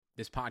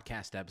This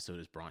podcast episode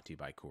is brought to you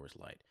by Coors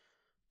Light.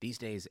 These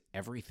days,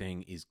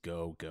 everything is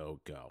go, go,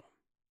 go.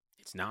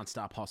 It's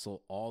nonstop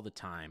hustle all the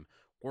time.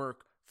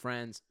 Work,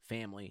 friends,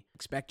 family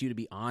expect you to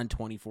be on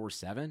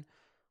 24/7.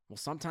 Well,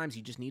 sometimes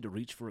you just need to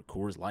reach for a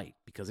Coors Light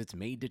because it's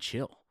made to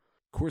chill.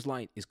 Coors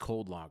Light is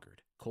cold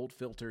lagered, cold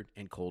filtered,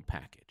 and cold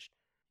packaged.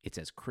 It's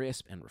as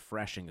crisp and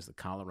refreshing as the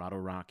Colorado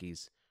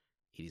Rockies.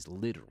 It is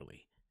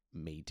literally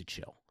made to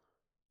chill.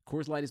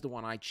 Coors Light is the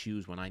one I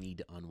choose when I need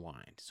to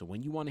unwind. So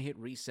when you want to hit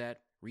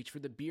reset, reach for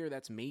the beer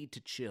that's made to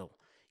chill.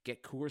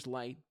 Get Coors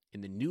Light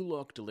in the new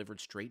look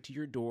delivered straight to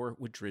your door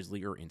with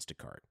Drizzly or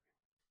Instacart.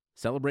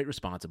 Celebrate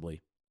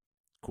responsibly.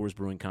 Coors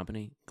Brewing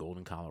Company,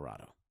 Golden,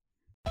 Colorado.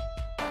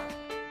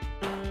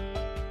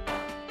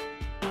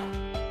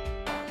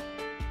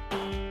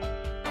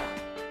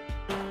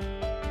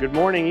 Good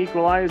morning,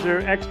 Equalizer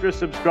Extra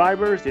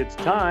subscribers. It's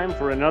time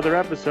for another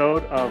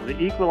episode of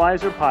the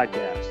Equalizer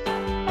podcast.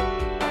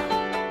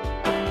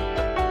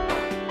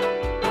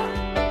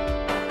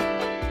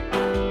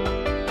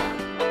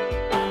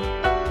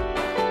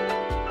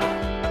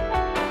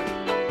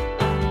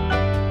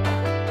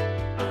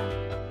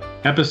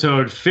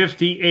 Episode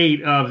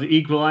 58 of the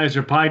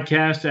Equalizer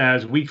podcast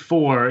as week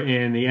 4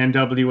 in the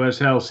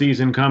NWSL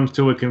season comes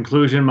to a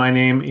conclusion. My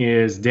name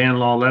is Dan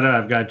Lauletta.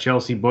 I've got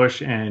Chelsey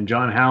Bush and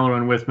John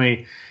Halloran with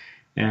me,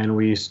 and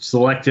we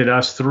selected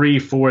us 3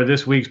 for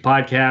this week's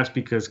podcast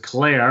because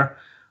Claire,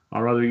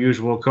 our other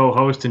usual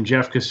co-host, and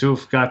Jeff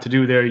Kassouf got to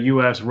do their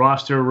U.S.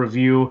 roster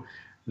review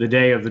the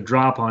day of the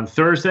drop on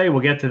Thursday.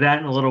 We'll get to that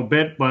in a little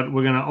bit, but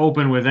we're going to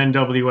open with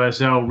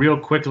NWSL real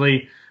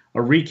quickly. A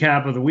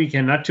recap of the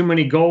weekend. Not too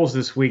many goals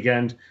this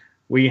weekend.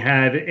 We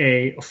had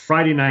a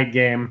Friday night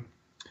game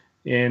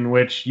in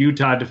which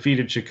Utah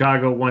defeated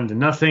Chicago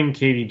 1-0.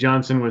 Katie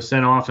Johnson was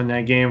sent off in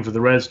that game for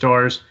the Red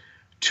Stars.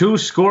 2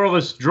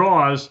 scoreless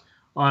draws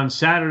on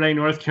Saturday,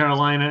 North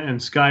Carolina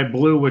and Sky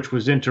Blue, which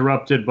was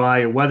interrupted by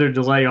a weather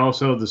delay,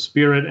 also the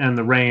Spirit and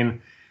the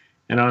rain.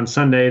 And on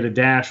Sunday, the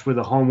Dash with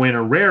a home win,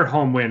 a rare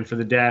home win for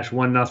the Dash,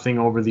 1-0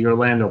 over the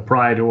Orlando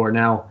Pride, who are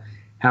now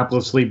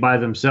haplessly by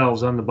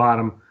themselves on the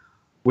bottom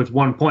with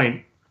 1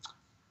 point.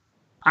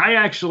 I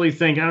actually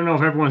think, I don't know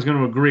if everyone's going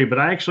to agree, but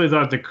I actually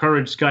thought the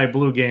Courage Sky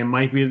Blue game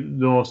might be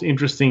the most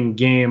interesting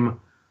game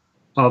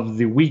of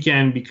the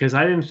weekend because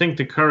I didn't think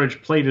the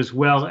Courage played as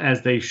well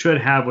as they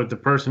should have with the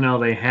personnel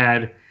they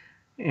had.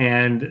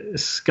 And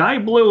Sky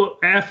Blue,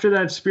 after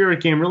that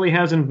Spirit game, really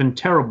hasn't been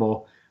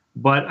terrible,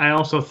 but I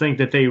also think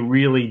that they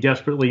really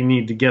desperately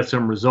need to get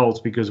some results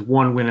because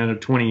 1 win out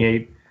of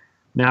 28,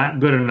 not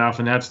good enough,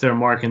 and that's their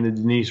mark in the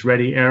Denise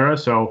Reddy era.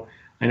 So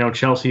I know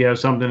Chelsey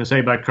has something to say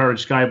about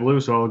Courage Sky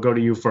Blue, so I'll go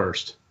to you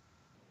first.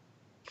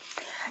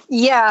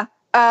 Yeah,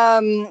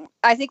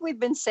 I think we've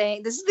been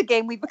saying this is the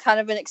game we've kind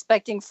of been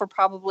expecting for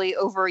probably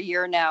over a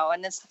year now,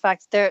 and it's the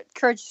fact that their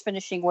Courage's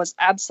finishing was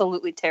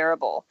absolutely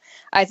terrible.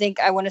 I think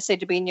I want to say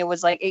Debinha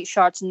was like 8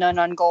 shots, none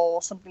on goal,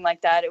 something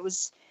like that.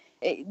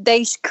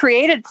 They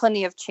created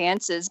plenty of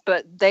chances,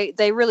 but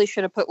they really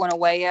should have put one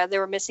away. Yeah, they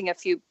were missing a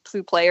few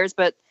players,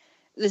 but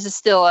this is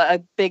still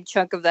a big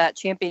chunk of that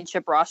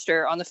championship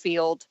roster on the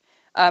field.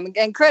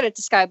 And credit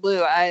to Sky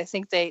Blue. I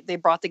think they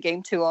brought the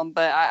game to them,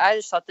 but I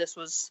just thought this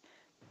was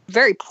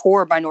very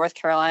poor by North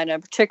Carolina.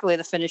 Particularly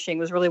the finishing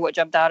was really what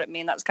jumped out at me,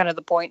 and that was kind of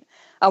the point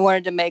I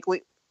wanted to make.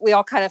 We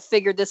all kind of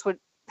figured this would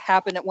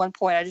happen at one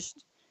point. I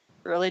just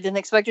really didn't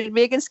expect it to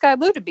be against Sky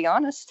Blue, to be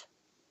honest.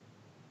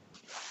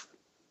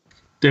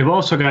 They've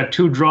also got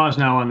 2 draws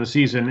now on the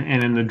season,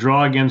 and in the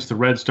draw against the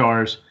Red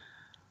Stars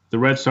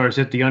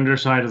hit the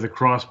underside of the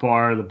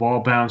crossbar. The ball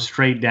bounced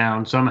straight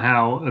down,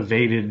 somehow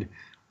evaded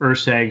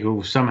Urseg,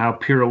 who somehow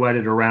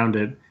pirouetted around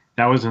it.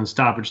 That was in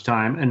stoppage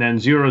time. And then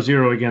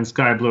 0-0 against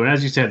Sky Blue. And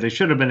as you said, they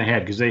should have been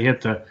ahead because they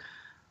hit the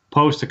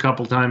post a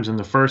couple times in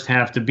the first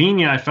half.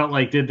 Debinha, I felt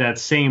like, did that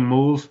same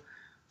move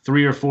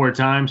 3 or 4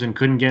 times and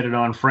couldn't get it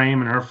on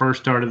frame in her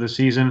first start of the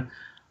season.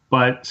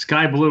 But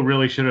Sky Blue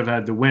really should have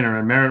had the winner.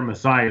 And Merritt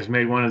Mathias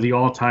made one of the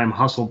all-time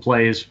hustle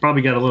plays.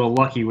 Probably got a little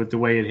lucky with the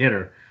way it hit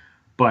her.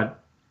 But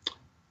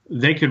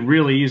they could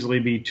really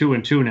easily be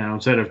 2-2 now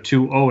instead of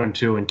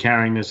 2-0-2 and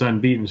carrying this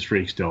unbeaten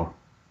streak still.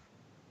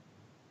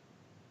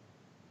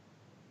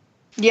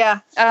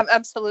 Yeah,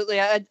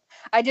 absolutely.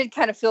 I did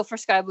kind of feel for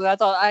Sky Blue. I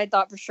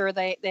thought for sure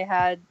they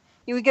had,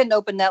 you would get an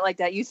open net like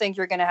that. You think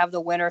you're going to have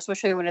the winner,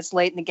 especially when it's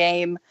late in the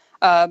game.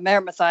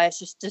 Merritt Mathias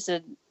just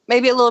did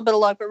maybe a little bit of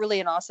luck, but really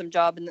an awesome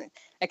job. And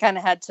I kind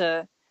of had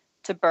to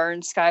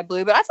burn Sky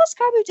Blue. But I thought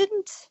Sky Blue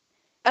didn't.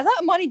 I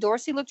thought Monty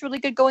Dorsey looked really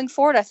good going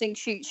forward. I think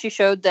she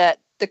showed that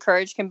the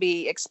Courage can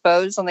be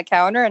exposed on the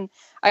counter. And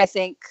I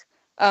think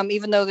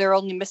even though they're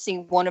only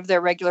missing one of their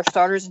regular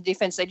starters in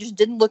defense, they just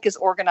didn't look as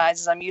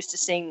organized as I'm used to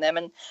seeing them.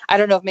 And I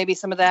don't know if maybe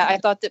some of that, I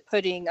thought that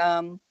putting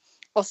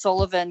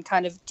O'Sullivan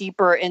kind of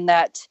deeper in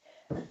that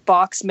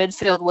box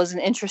midfield was an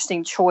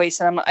interesting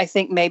choice. And I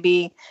think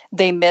maybe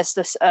they missed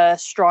a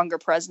stronger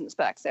presence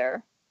back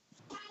there.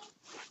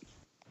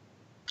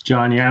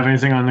 John, you have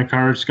anything on the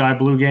Courage Sky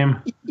Blue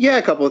game? Yeah,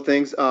 a couple of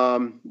things.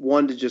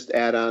 One, to just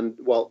add on,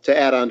 to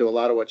add on to a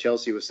lot of what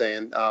Chelsey was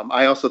saying.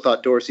 I also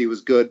thought Dorsey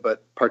was good,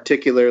 but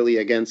particularly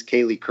against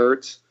Kaylee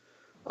Kurtz.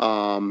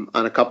 On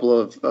a couple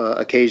of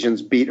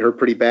occasions, beat her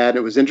pretty bad.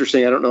 It was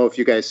interesting. I don't know if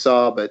you guys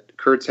saw, but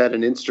Kurtz had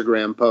an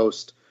Instagram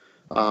post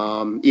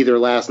either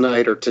last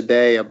night or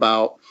today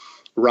about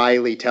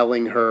Riley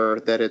telling her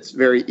that it's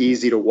very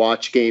easy to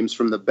watch games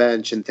from the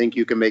bench and think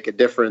you can make a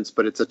difference,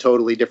 but it's a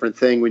totally different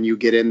thing when you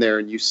get in there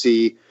and you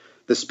see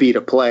the speed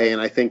of play. And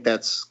I think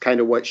that's kind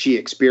of what she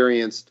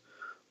experienced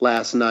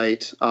last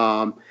night.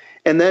 And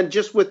then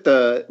just with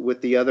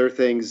the other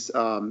things,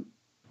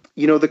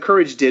 the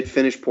Courage did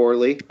finish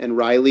poorly, and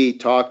Riley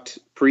talked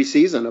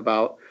preseason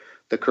about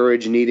the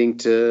Courage needing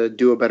to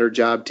do a better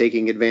job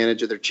taking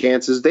advantage of their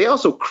chances. They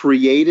also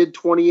created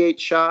 28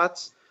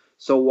 shots.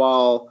 So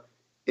while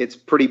it's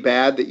pretty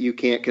bad that you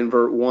can't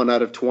convert 1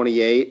 out of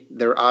 28,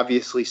 they're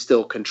obviously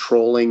still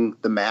controlling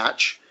the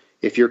match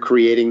if you're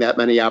creating that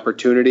many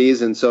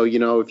opportunities. And so,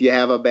 if you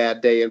have a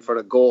bad day in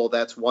front of goal,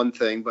 that's one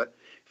thing. But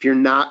if you're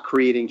not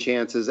creating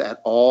chances at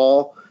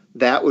all,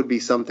 that would be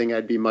something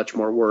I'd be much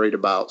more worried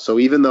about. So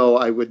even though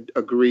I would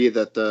agree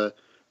that the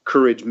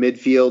Courage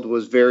midfield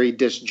was very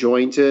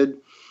disjointed,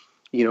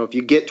 if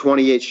you get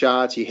 28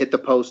 shots, you hit the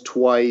post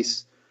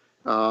twice,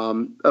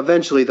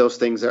 eventually those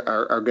things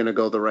are going to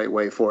go the right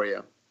way for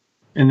you.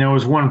 And there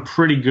was one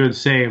pretty good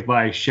save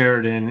by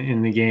Sheridan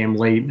in the game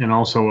late, and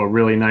also a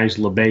really nice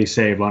LeBay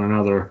save on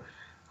another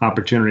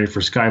opportunity for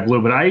Sky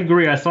Blue. But I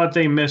agree. I thought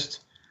they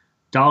missed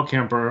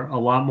Dahlkemper a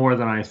lot more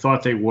than I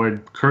thought they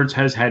would. Kurtz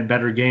has had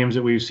better games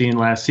that we've seen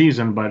last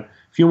season, but a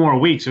few more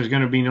weeks, there's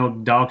going to be no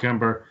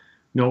Dahlkemper,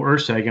 no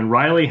Urseg. And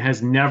Riley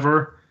has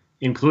never,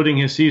 including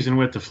his season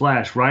with the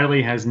Flash,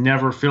 Riley has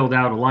never filled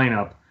out a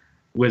lineup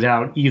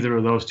without either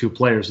of those two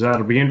players. So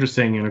that'll be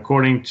interesting. And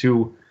according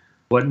to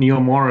what Neil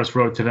Morris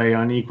wrote today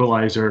on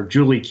Equalizer,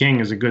 Julie King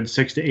is a good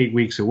 6 to 8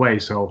 weeks away.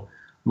 So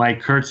my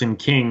Kurtz and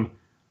King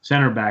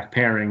center back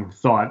pairing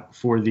thought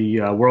for the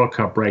World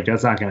Cup break,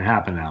 that's not going to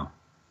happen now.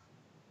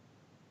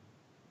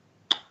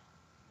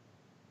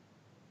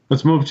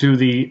 Let's move to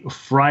the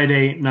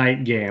Friday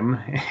night game.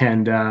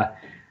 And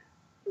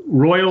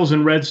Royals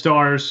and Red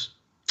Stars,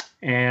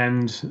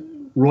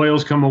 and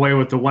Royals come away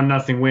with the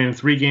 1-0 win.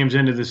 3 games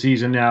into the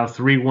season now,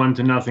 3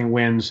 1-0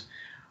 wins.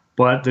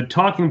 But the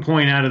talking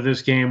point out of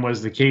this game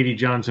was the Katie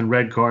Johnson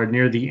red card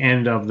near the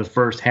end of the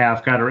first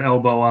half. Got her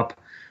elbow up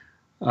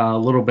a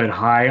little bit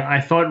high. I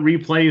thought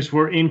replays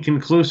were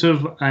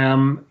inconclusive.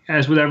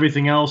 As with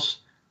everything else,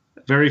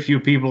 very few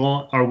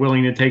people are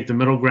willing to take the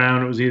middle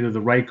ground. It was either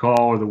the right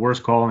call or the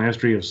worst call in the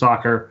history of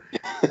soccer.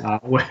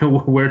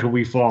 Where do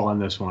we fall on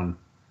this one?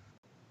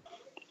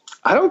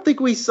 I don't think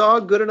we saw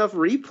a good enough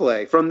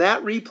replay. From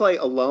that replay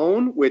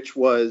alone, which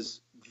was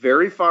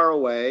very far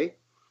away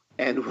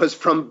and was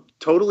from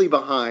totally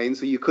behind,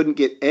 so you couldn't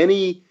get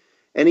any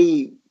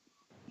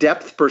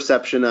depth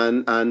perception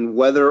on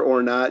whether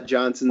or not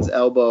Johnson's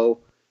elbow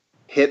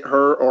hit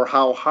her or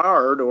how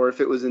hard or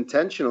if it was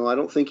intentional. I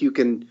don't think you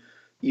can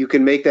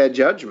make that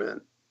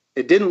judgment.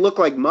 It didn't look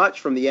like much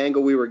from the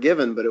angle we were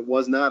given, but it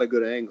was not a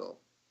good angle.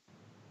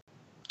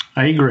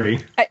 I agree.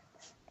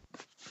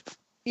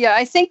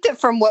 I think that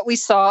from what we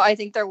saw, I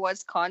think there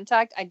was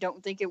contact. I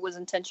don't think it was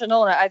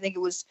intentional, and I think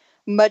it was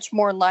much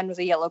more in line with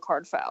a yellow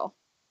card foul.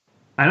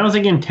 I don't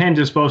think intent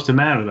is supposed to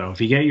matter, though. If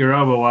you get your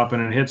elbow up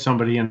and it hits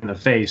somebody in the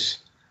face,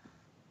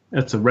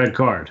 that's a red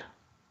card.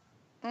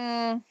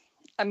 I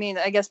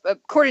guess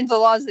according to the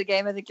laws of the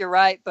game, I think you're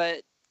right,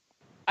 but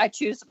I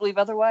choose to believe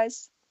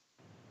otherwise.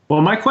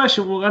 Well, my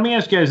question, let me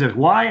ask you guys this.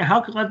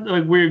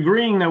 We're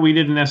agreeing that we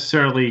didn't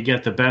necessarily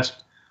get the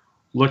best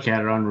look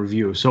at it on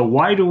review. So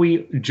why do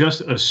we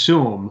just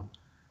assume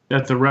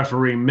that the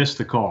referee missed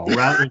the call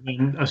rather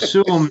than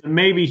assume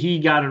maybe he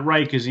got it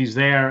right because he's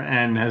there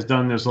and has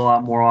done this a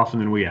lot more often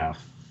than we have?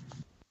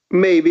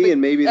 Maybe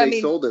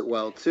they sold it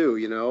well too,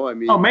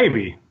 Oh,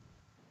 maybe.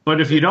 But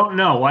if you don't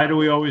know, why do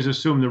we always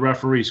assume the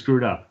referee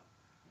screwed up?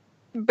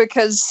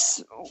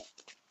 Because,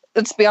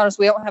 let's be honest,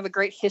 we don't have a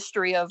great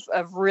history of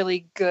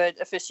really good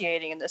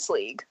officiating in this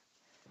league.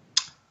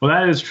 Well,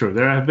 that is true.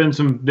 There have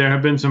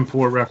been some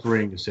poor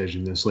refereeing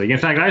decisions in this league. In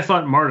fact, I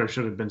thought Marta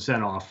should have been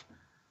sent off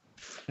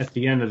at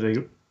the end of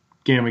the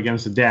game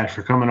against the Dash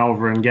for coming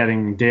over and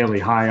getting Daly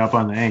high up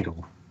on the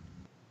ankle.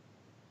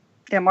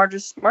 Yeah,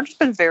 Marta's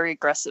been very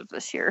aggressive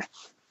this year.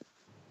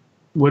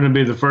 Wouldn't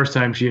be the first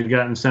time she had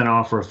gotten sent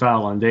off for a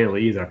foul on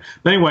Daly either.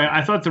 But anyway,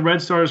 I thought the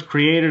Red Stars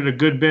created a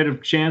good bit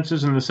of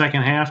chances in the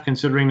second half,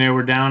 considering they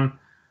were down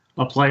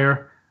a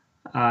player.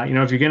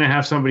 If you're going to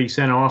have somebody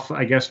sent off,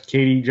 I guess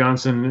Katie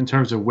Johnson, in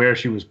terms of where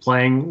she was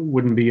playing,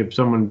 wouldn't be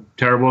someone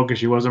terrible because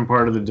she wasn't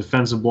part of the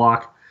defensive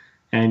block,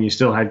 and you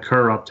still had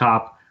Kerr up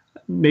top.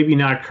 Maybe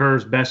not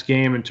Kerr's best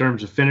game in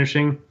terms of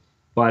finishing,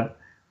 but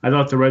I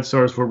thought the Red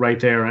Stars were right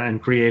there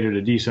and created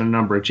a decent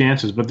number of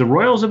chances. But the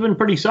Royals have been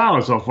pretty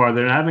solid so far.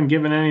 They haven't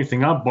given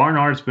anything up.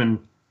 Barnhart's been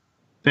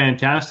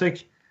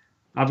fantastic.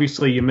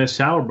 Obviously, you miss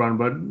Sauerbrunn,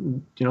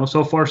 but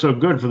so far so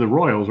good for the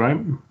Royals, right?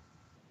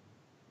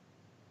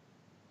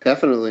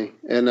 Definitely.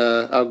 And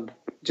I'll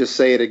just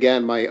say it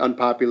again. My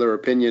unpopular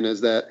opinion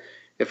is that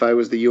if I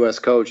was the U.S.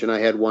 coach and I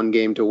had one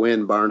game to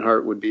win,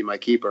 Barnhart would be my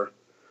keeper.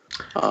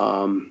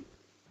 I'm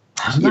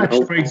not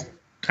sure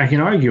I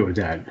can argue with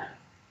that.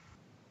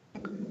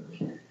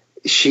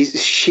 She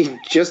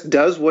just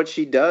does what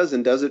she does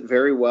and does it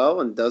very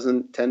well and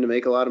doesn't tend to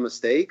make a lot of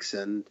mistakes.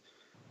 And,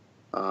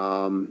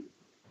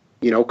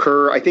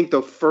 Kerr, I think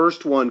the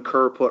first one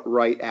Kerr put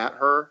right at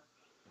her,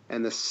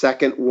 and the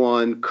second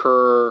one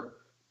Kerr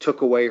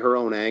took away her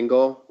own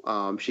angle.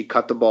 She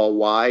cut the ball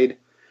wide,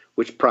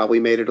 which probably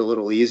made it a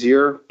little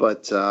easier.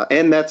 But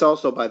and that's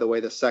also, by the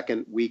way, the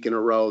second week in a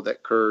row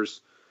that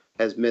Kerr's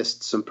has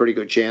missed some pretty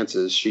good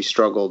chances. She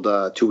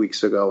struggled 2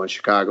 weeks ago in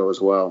Chicago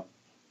as well.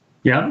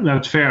 Yeah,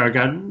 that's fair. I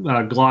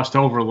got glossed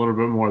over a little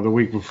bit more the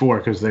week before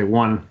because they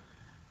won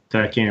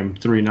that game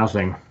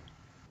 3-0.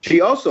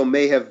 She also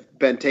may have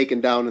been taken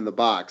down in the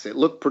box. It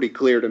looked pretty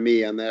clear to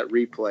me on that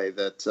replay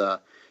that,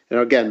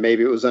 again,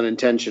 maybe it was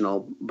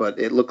unintentional, but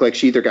it looked like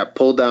she either got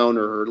pulled down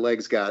or her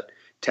legs got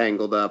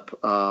tangled up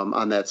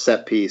on that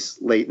set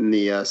piece late in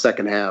the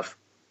second half.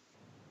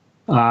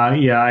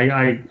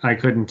 I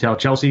couldn't tell.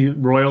 Chelsey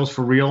Royals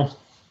for real?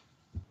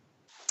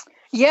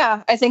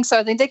 Yeah, I think so.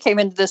 I think they came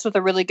into this with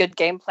a really good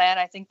game plan.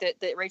 I think that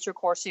Rachel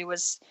Corsi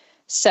was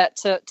set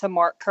to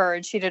mark Kerr,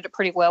 and she did it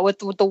pretty well. With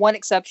the one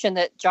exception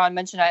that John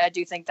mentioned, I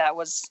do think that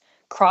was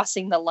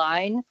crossing the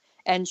line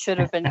and should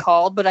have been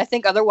called. But I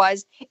think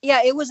otherwise,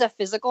 yeah, it was a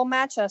physical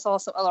match. And I saw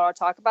a lot of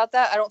talk about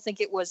that. I don't think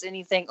it was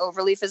anything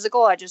overly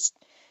physical. I just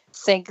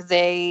think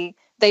they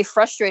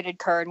frustrated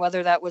Kerr, and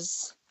whether that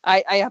was,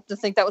 I have to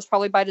think that was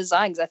probably by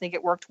design, because I think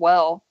it worked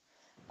well.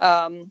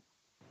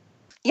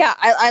 Yeah,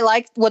 I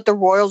like what the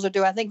Royals are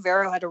doing. I think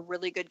Vero had a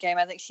really good game.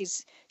 I think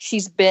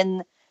she's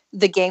been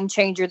the game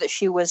changer that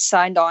she was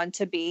signed on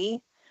to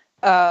be.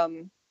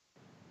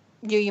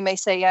 You may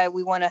say, yeah,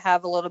 we want to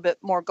have a little bit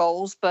more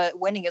goals, but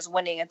winning is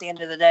winning at the end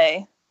of the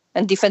day.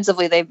 And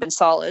defensively, they've been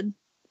solid.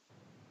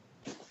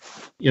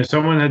 Yeah,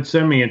 someone had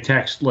sent me a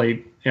text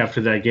late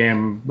after that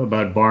game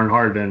about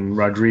Barnhart and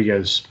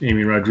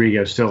Amy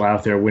Rodriguez still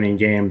out there winning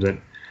games at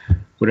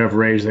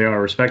whatever age they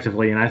are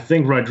respectively. And I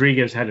think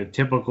Rodriguez had a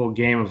typical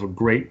game of a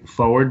great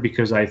forward,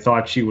 because I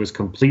thought she was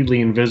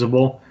completely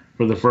invisible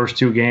for the first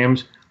two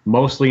games,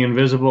 mostly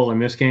invisible in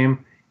this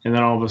game, and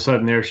then all of a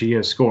sudden there she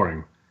is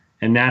scoring.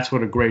 And that's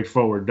what a great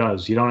forward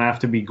does. You don't have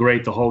to be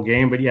great the whole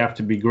game, but you have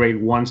to be great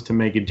once to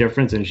make a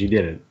difference, and she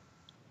did it.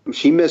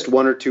 She missed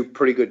one or two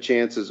pretty good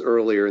chances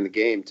earlier in the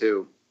game,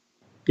 too.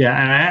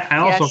 Yeah, and I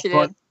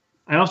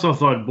also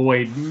thought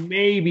Boyd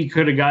maybe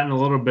could have gotten a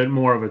little bit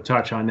more of a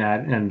touch on that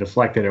and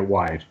deflected it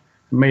wide.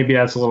 Maybe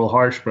that's a little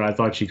harsh, but I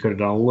thought she could have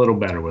done a little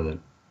better with it.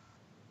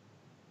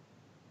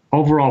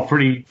 Overall,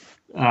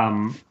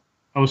 I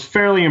was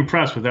fairly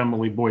impressed with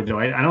Emily Boyd, though.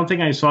 I don't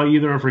think I saw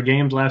either of her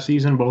games last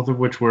season, both of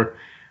which were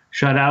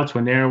shutouts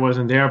when Nair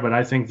wasn't there, but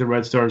I think the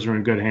Red Stars are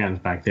in good hands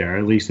back there,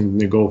 at least in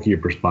the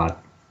goalkeeper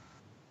spot.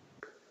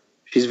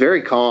 She's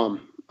very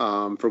calm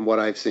from what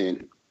I've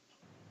seen.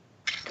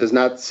 Does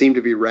not seem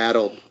to be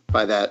rattled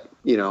by that,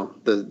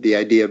 the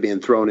idea of being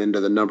thrown into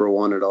the number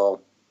one at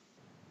all.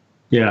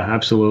 Yeah,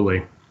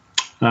 absolutely.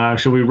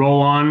 Shall we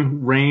roll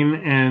on? Rain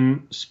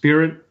and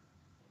Spirit,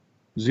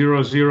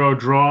 0-0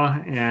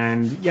 draw.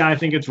 And yeah, I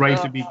think it's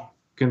right to be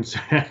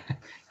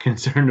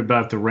concerned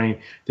about the rain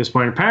at this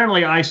point.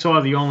 Apparently, I saw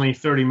the only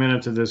 30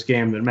 minutes of this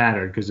game that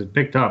mattered because it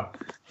picked up.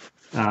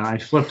 I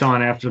flipped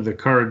on after the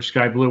Courage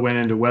Sky Blue went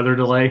into weather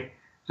delay,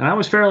 and I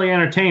was fairly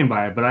entertained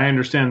by it, but I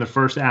understand the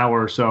first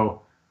hour or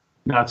so,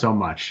 not so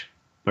much.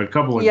 But a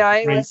couple of...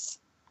 Yeah,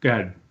 Go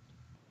ahead.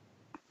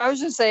 I was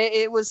just saying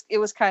it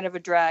was kind of a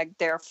drag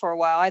there for a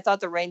while. I thought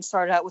the rain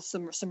started out with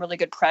some really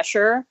good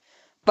pressure,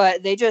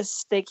 but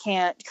they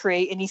can't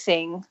create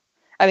anything.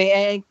 I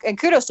mean, and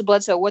kudos to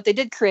Bledsoe. What they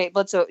did create,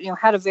 Bledsoe,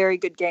 had a very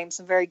good game,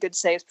 some very good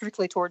saves,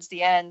 particularly towards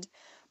the end.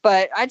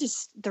 But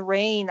the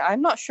rain,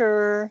 I'm not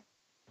sure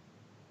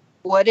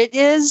what it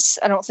is.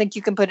 I don't think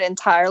you can put it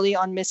entirely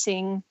on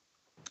missing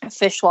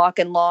Fishlock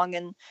and Long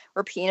and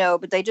Rapinoe,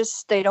 but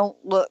they don't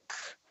look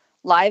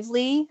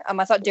lively.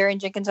 I thought Darian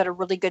Jenkins had a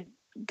really good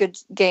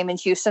game in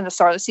Houston to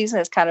start the season.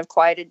 It's kind of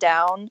quieted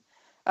down.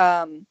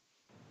 They're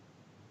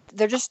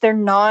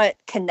not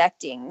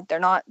connecting. They're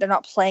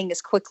not playing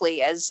as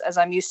quickly as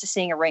I'm used to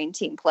seeing a Reign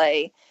team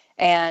play.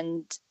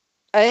 And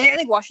I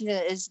think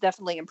Washington is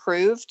definitely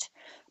improved.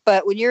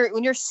 But when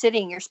you're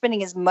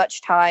spending as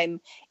much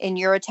time in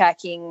your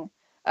attacking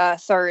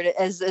third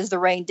as the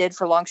Reign did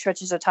for long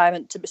stretches of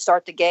time to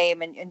start the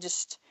game, and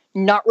just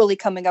not really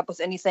coming up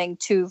with anything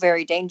too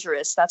very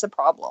dangerous. That's a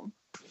problem.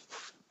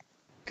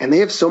 And they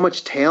have so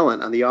much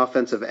talent on the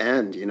offensive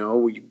end,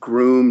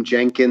 Groom,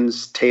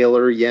 Jenkins,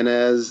 Taylor,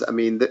 Yanez. I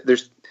mean,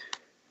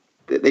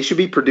 they should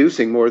be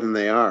producing more than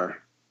they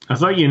are. I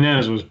thought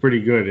Yanez was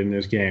pretty good in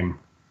this game,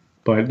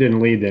 but it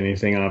didn't lead to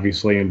anything,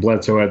 obviously, and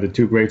Bledsoe had the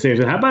two great saves.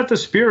 And how about the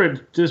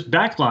Spirit? This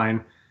back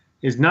line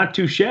is not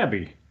too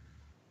shabby.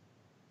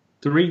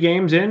 3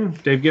 games in,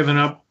 they've given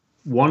up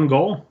 1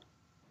 goal.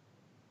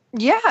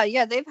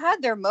 Yeah, they've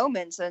had their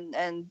moments,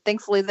 and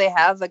thankfully they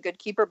have a good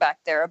keeper back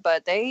there.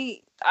 But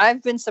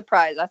I've been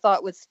surprised. I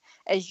thought with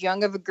as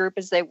young of a group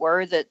as they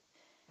were that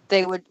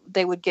they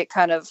would get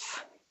kind of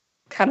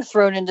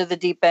thrown into the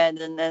deep end,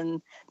 and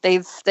then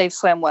they've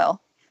swam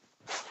well.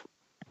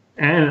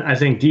 And I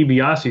think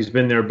DiBiase's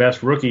been their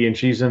best rookie, and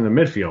she's in the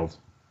midfield.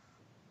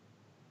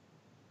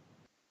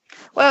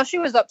 Well, she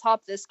was up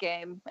top this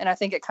game, and I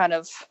think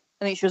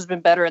she has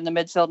been better in the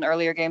midfield in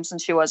earlier games than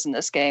she was in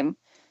this game.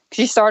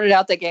 She started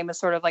out the game as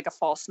sort of like a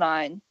false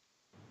nine.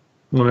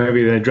 Well,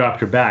 maybe they dropped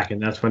her back, and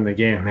that's when the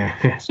game.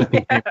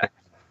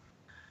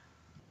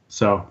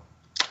 So,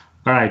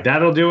 all right,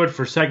 that'll do it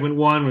for segment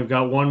one. We've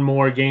got one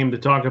more game to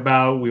talk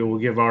about. We will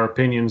give our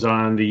opinions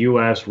on the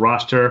U.S.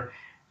 roster.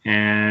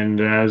 And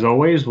as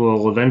always,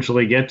 we'll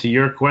eventually get to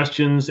your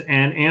questions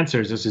and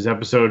answers. This is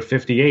episode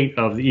 58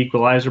 of the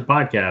Equalizer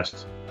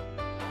podcast.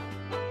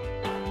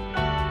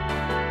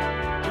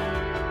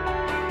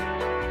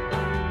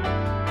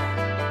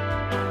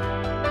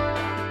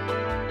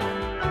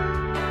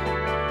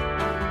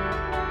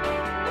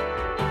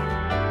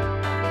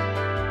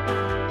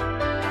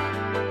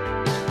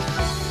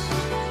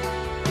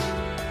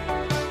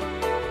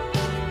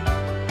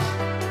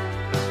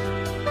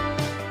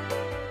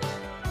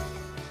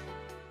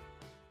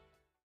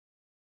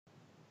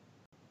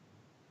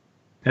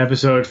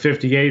 Episode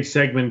 58,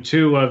 segment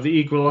 2 of the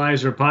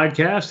Equalizer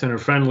podcast, and a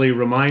friendly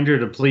reminder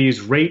to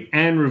please rate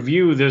and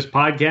review this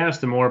podcast.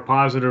 The more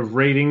positive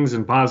ratings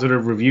and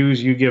positive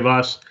reviews you give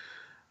us,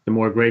 the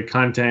more great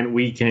content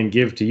we can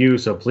give to you.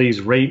 So please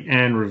rate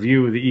and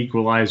review the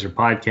Equalizer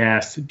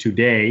podcast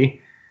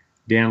today.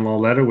 Dan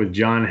Lauletta with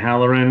John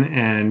Halloran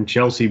and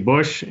Chelsey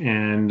Bush,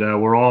 and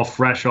we're all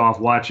fresh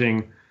off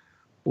watching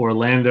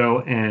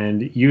Orlando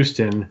and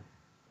Houston.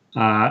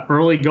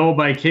 Early goal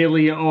by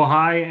Kaylee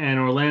Ohai, and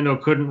Orlando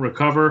couldn't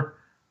recover.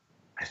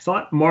 I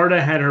thought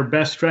Marta had her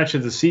best stretch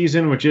of the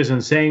season, which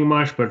isn't saying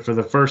much, but for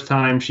the first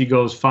time, she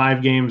goes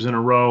 5 games in a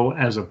row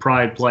as a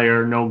Pride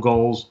player, no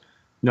goals,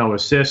 no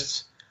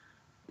assists.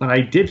 But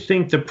I did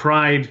think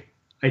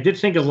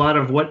a lot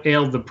of what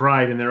ailed the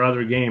Pride in their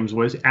other games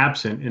was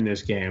absent in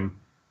this game.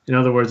 In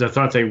other words, I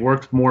thought they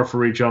worked more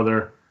for each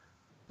other,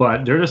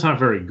 but they're just not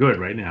very good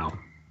right now.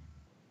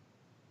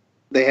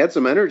 They had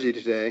some energy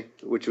today,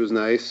 which was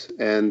nice,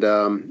 and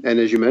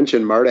as you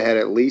mentioned, Marta had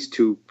at least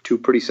two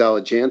pretty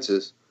solid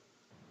chances.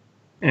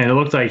 And it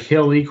looked like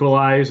Hill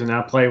equalized, and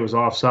that play was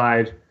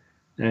offside.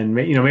 And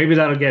maybe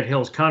that'll get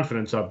Hill's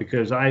confidence up,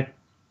 because I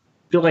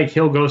feel like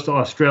Hill goes to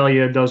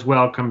Australia, does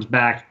well, comes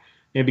back,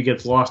 maybe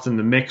gets lost in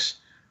the mix.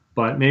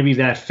 But maybe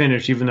that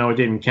finish, even though it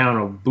didn't count,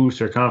 will boost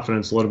her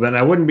confidence a little bit. And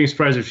I wouldn't be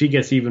surprised if she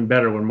gets even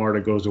better when Marta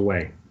goes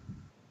away,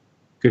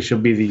 because she'll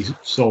be the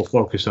sole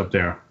focus up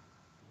there.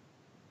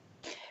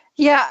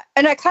 Yeah,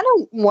 and I kind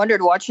of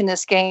wondered watching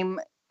this game.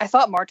 I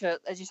thought Marta,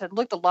 as you said,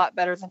 looked a lot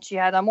better than she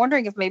had. I'm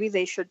wondering if maybe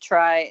they should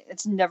try,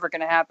 it's never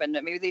going to happen,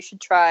 but maybe they should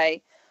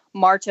try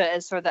Marta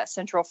as sort of that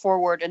central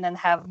forward and then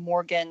have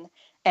Morgan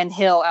and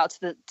Hill out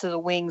to the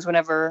wings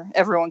whenever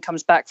everyone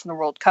comes back from the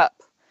World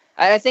Cup.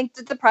 I think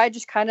that the Pride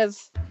just kind of,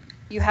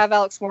 you have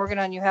Alex Morgan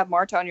and you have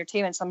Marta on your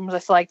team, and sometimes I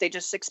feel like they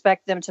just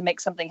expect them to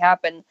make something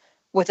happen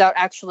without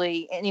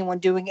actually anyone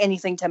doing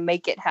anything to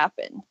make it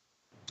happen.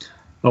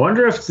 I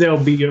wonder if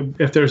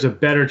there's a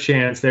better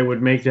chance they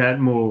would make that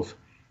move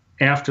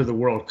after the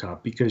World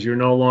Cup, because you're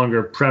no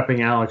longer prepping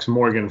Alex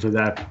Morgan for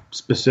that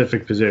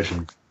specific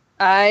position.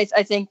 I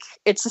think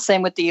it's the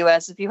same with the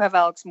U.S. If you have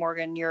Alex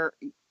Morgan, you're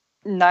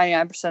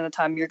 99% of the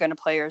time you're going to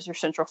play her as your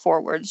central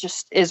forward. It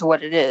just is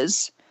what it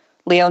is.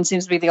 Leon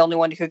seems to be the only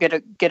one who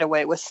could get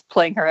away with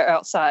playing her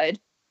outside.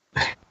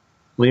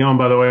 Leon,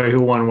 by the way,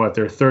 who won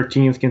their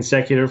 13th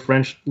consecutive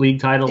French league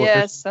title?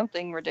 Yeah,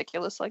 something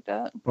ridiculous like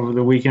that. Over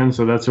the weekend,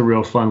 so that's a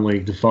real fun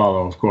league to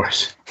follow, of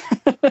course.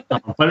 But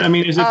I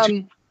mean, is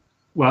it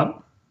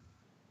what?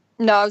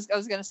 No, I was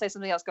going to say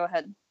something else. Go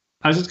ahead.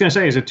 I was just going to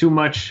say, is it too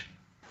much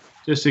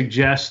to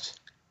suggest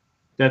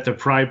that the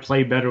Pride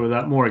play better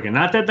without Morgan?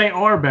 Not that they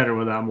are better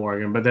without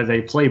Morgan, but that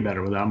they play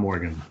better without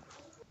Morgan.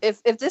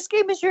 If this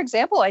game is your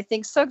example, I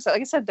think so. 'Cause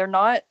like I said, they're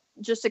not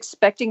just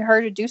expecting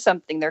her to do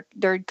something.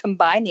 They're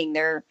combining.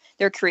 They're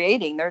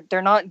creating.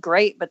 They're not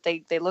great, but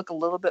they look a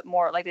little bit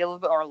more like they have a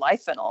little bit more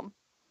life in them.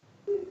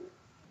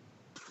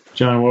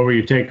 John, what were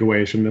your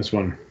takeaways from this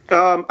one?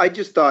 I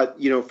just thought,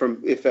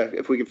 from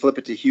if we could flip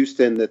it to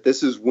Houston, that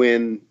this is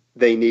when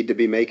they need to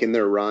be making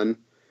their run.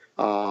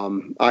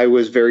 I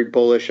was very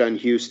bullish on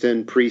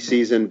Houston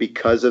preseason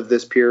because of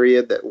this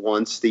period, that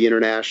once the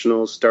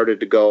internationals started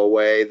to go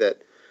away,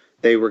 that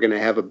they were going to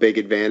have a big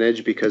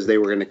advantage because they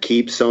were going to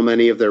keep so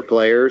many of their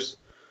players.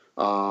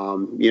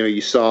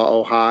 You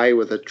saw Ohai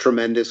with a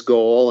tremendous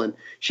goal, and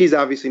she's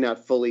obviously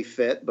not fully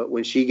fit, but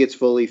when she gets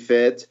fully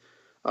fit,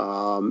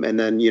 and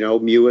then,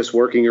 Mewis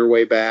working her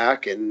way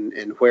back, and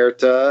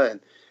Huerta and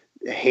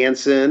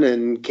Hansen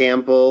and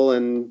Campbell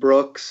and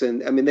Brooks.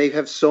 And I mean, they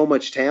have so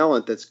much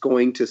talent that's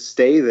going to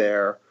stay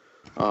there.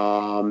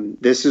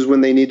 This is when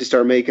they need to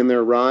start making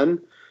their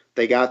run.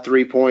 They got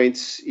 3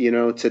 points,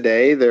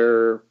 today.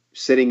 They're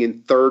sitting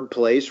in third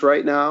place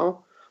right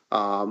now.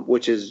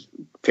 which is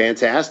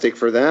fantastic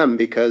for them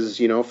because,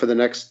 for the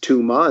next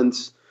 2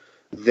 months,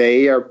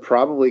 they are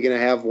probably going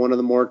to have one of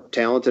the more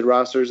talented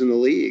rosters in the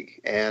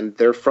league. And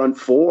their front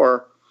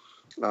four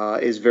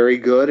is very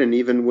good. And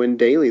even when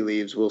Daly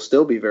leaves, will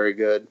still be very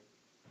good.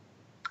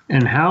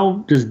 And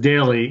how does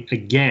Daly,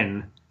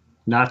 again,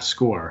 not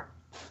score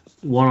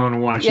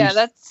one-on-one?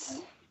 Yeah,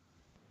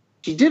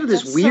 she did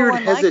this weird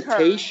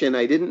hesitation.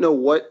 I didn't know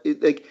what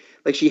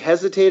like she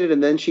hesitated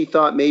and then she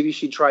thought maybe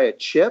she'd try a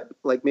chip.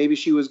 Like maybe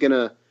she was going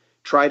to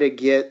try to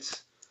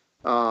get,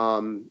 the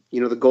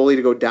goalie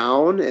to go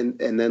down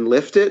and then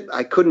lift it.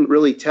 I couldn't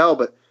really tell,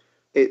 but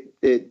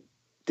it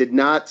did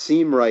not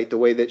seem right the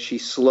way that she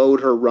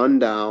slowed her run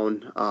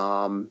down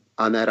on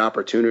that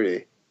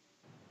opportunity.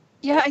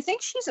 Yeah, I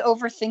think she's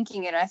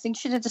overthinking it. I think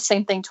she did the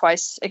same thing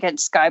twice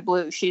against Sky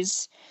Blue. She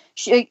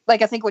I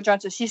think what John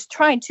says, she's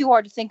trying too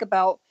hard to think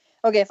about,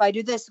 okay, if I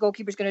do this, the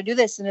goalkeeper's going to do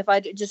this. And if I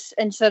just,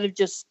 instead of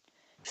just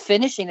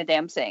finishing the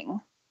damn thing,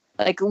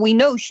 like we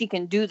know she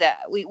can do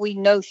that. We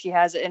know she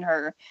has it in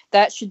her.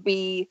 That should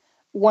be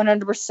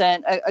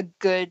 100% a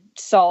good,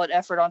 solid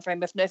effort on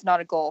frame, if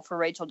not a goal for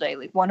Rachel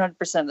Daly,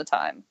 100% of the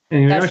time.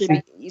 That should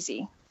be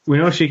easy. We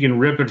know she can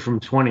rip it from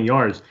 20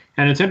 yards.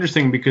 And it's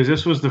interesting because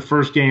this was the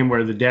first game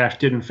where the Dash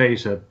didn't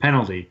face a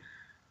penalty.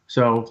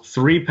 So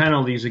 3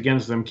 penalties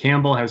against them.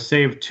 Campbell has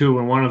saved 2,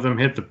 and one of them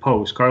hit the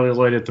post. Carly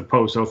Lloyd hit the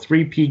post. So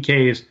 3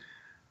 PKs,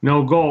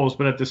 no goals.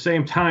 But at the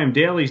same time,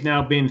 Daly's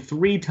now been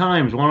 3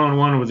 times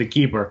one-on-one with the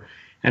keeper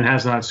and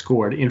has not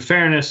scored. In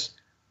fairness,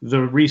 the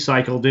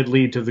recycle did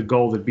lead to the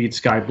goal that beat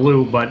Sky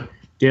Blue, but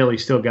Daly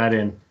still got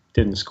in,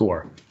 didn't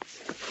score.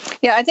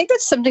 Yeah, I think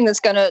that's something that's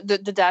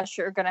the Dash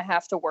are gonna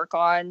have to work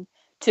on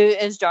to,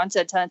 as John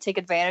said, to take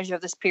advantage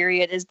of this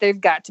period. Is they've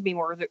got to be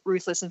more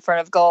ruthless in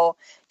front of goal.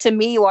 To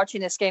me,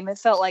 watching this game, it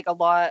felt like a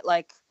lot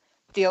like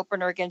the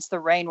opener against the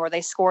Reign, where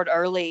they scored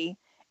early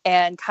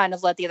and kind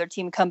of let the other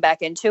team come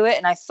back into it.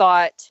 And I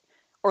thought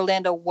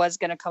Orlando was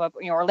going to come up.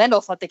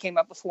 Orlando thought they came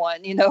up with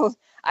one.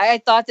 I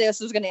thought this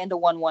was going to end a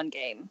 1-1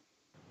 game.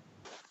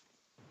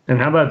 And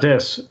how about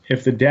this?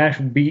 If the Dash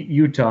beat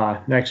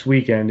Utah next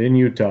weekend in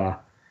Utah,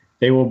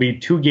 they will be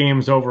 2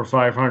 games over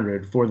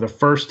 500 for the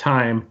first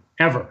time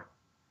ever.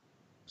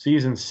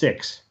 Season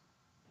 6.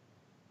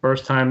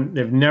 First time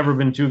they've never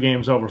been 2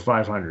 games over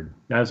 500.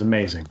 That's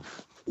amazing.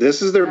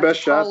 This is their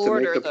best shot to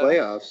make the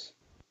playoffs.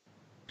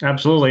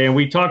 Absolutely. And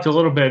we talked a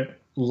little bit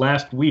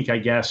last week, I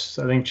guess.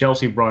 I think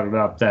Chelsey brought it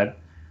up that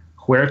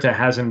Huerta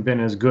hasn't been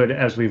as good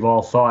as we've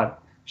all thought.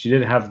 She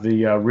did have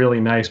the really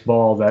nice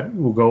ball that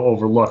will go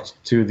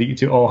overlooked to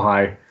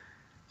Ojai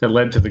that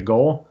led to the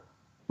goal.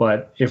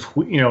 But if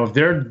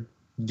they're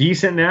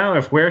decent now,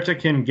 if Huerta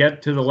can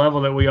get to the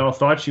level that we all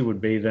thought she would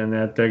be, then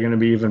that they're going to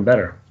be even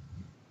better.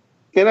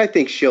 And I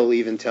think she'll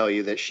even tell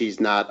you that she's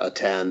not a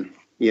 10.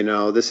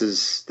 This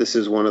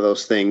is one of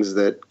those things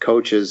that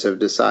coaches have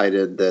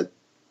decided that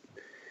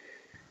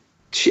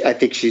I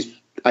think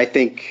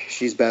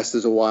she's best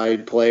as a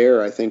wide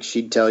player. I think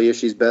she'd tell you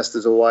she's best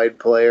as a wide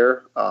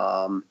player.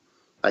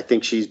 I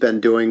think she's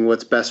been doing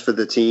what's best for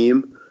the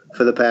team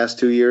for the past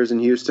 2 years in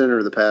Houston,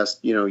 or the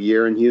past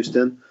year in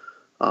Houston.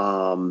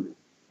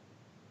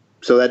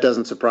 So that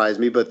doesn't surprise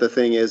me. But the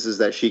thing is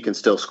that she can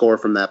still score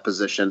from that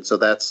position. So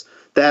that's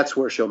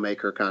where she'll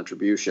make her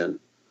contribution.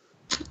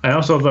 I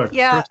also thought.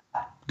 Yeah.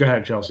 Go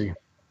ahead, Chelsey.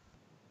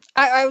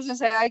 I was going to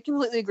say, I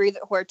completely agree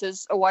that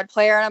Huerta's a wide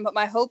player. But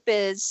my hope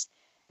is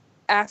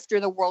after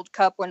the World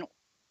Cup, when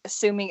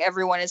assuming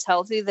everyone is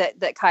healthy,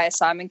 that Kaya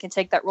Simon can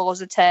take that role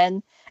as a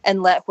 10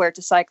 and let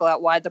Huerta cycle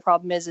out wide. The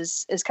problem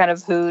is kind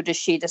of who does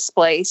she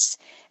displace?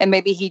 And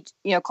maybe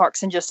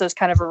Clarkson just does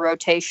kind of a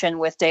rotation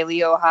with Daly,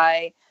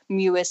 Ojai,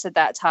 Mewis at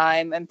that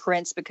time, and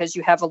Prince, because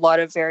you have a lot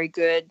of very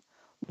good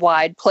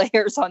wide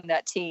players on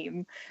that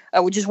team,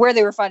 which is where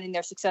they were finding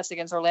their success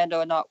against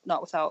Orlando, and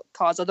not without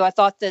cause. Although I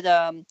thought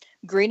that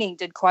Greening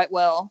did quite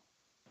well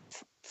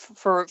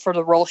for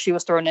the role she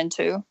was thrown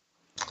into.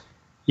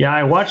 Yeah,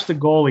 I watched the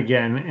goal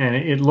again, and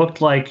it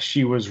looked like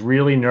she was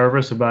really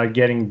nervous about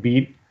getting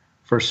beat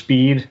for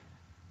speed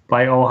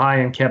by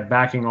Ojai and kept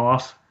backing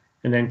off.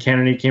 And then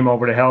Kennedy came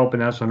over to help,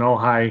 and that's when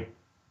Ojai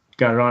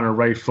got it on her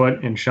right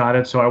foot and shot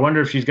it. So I wonder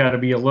if she's got to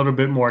be a little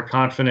bit more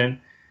confident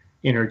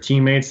in her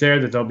teammates there,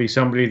 that there'll be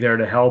somebody there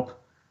to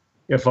help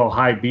if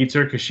Ojai beats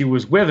her, because she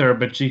was with her,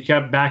 but she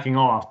kept backing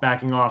off,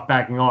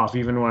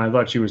 even when I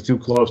thought she was too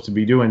close to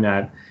be doing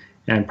that,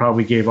 and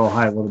probably gave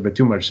Ojai a little bit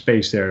too much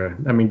space there.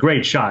 I mean,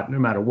 great shot no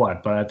matter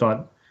what, but I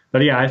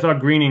thought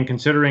Greening,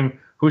 considering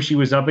who she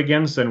was up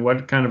against and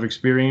what kind of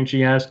experience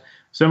she has,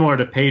 similar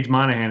to Paige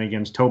Monahan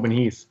against Tobin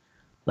Heath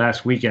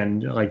last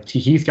weekend. Like,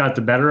 Heath got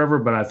the better of her,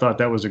 but I thought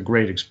that was a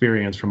great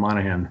experience for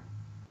Monahan.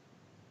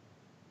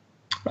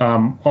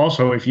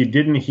 Also, if you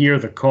didn't hear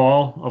the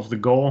call of the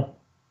goal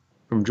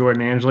from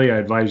Jordan Angley, I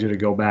advise you to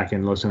go back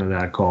and listen to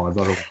that call. I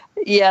thought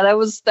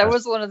that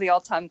was one of the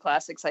all-time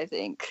classics, I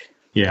think.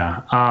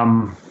 Yeah.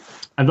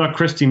 I thought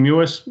Christy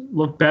Mewis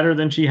looked better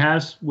than she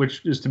has,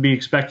 which is to be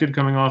expected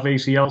coming off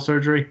ACL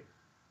surgery.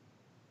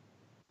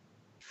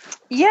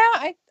 Yeah,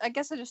 I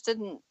guess I just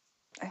didn't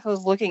I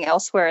was looking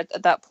elsewhere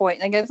at that point.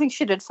 Like, I think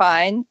she did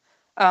fine.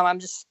 I'm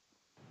just,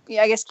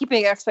 I guess,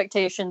 keeping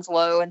expectations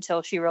low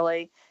until she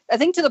really, I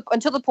think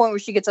until the point where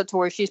she gets up to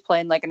where she's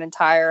playing like an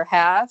entire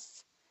half.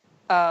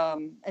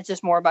 It's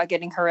just more about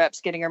getting her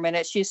reps, getting her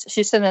minutes. She's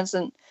sends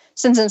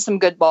in some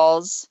good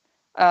balls.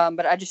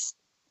 But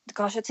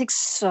gosh, it takes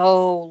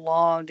so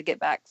long to get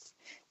back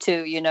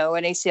to,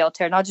 an ACL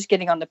tear, not just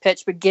getting on the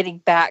pitch, but getting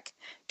back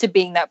to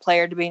being that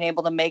player, to being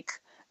able to make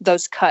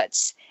those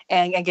cuts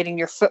and getting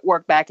your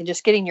footwork back and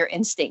just getting your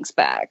instincts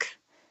back.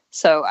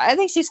 So I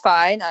think she's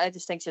fine. I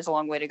just think she has a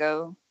long way to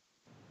go.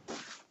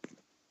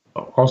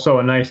 Also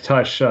a nice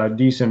touch,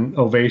 decent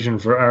ovation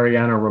for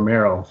Ariana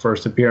Romero,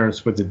 first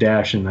appearance with the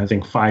Dash in, I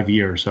think, 5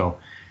 years. So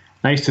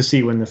nice to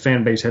see when the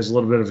fan base has a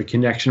little bit of a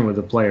connection with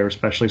the player,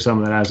 especially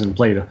someone that hasn't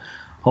played a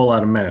whole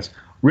lot of minutes.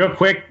 Real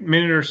quick,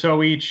 minute or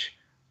so each,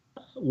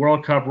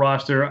 World Cup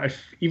roster.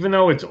 Even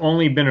though it's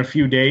only been a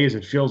few days,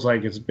 it feels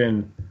like it's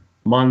been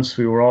months.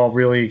 We were all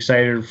really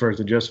excited for it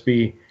to just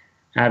be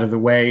out of the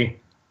way.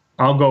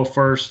 I'll go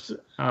first.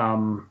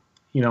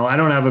 I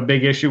don't have a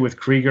big issue with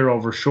Krieger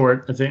over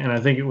Short, and I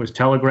think it was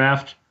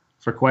telegraphed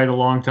for quite a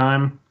long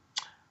time.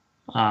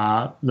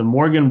 The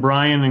Morgan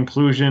Bryan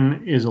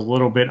inclusion is a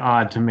little bit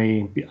odd to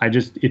me.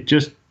 It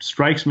just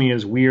strikes me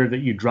as weird that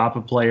you drop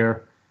a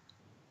player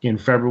in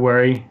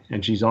February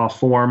and she's off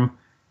form,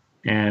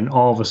 and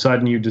all of a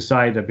sudden you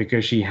decide that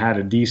because she had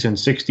a decent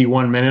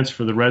 61 minutes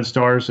for the Red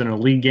Stars in a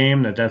league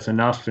game, that's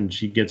enough and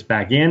she gets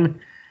back in.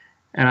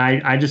 And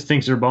I just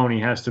think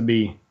Zerboni has to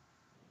be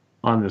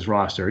on this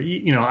roster.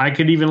 I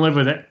could even live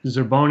with it.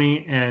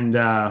 Zerboni and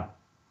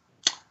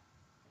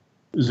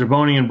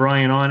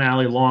Bryan on,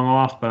 Ali Long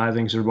off, but I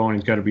think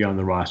Zerboni's got to be on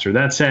the roster.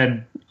 That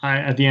said,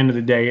 at the end of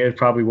the day, it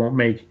probably won't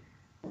make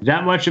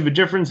that much of a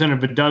difference, and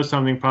if it does,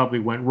 something probably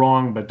went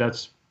wrong, but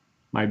that's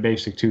my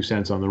basic 2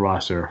 cents on the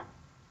roster.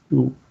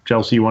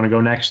 Chelsey, you want to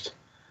go next?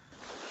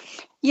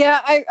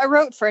 Yeah, I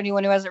wrote, for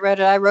anyone who hasn't read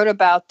it, I wrote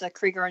about the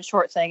Krieger and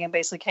Short thing and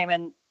basically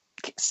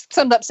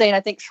summed up saying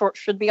I think Short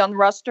should be on the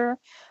roster.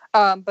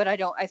 But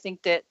I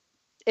think that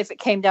if it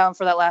came down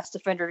for that last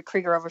defender to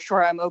Krieger over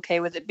Short, I'm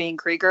okay with it being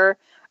Krieger.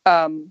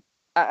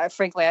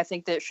 Frankly, I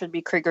think that it should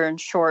be Krieger and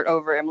Short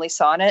over Emily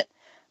Sonnet,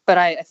 but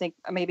I think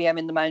maybe I'm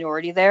in the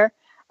minority there.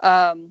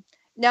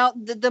 Now,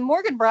 the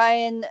Morgan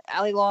Bryan,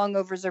 Ali Long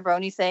over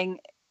Zerboni thing,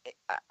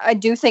 I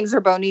do think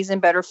Zerboni's in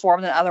better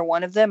form than either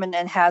one of them and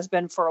has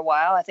been for a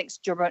while. I think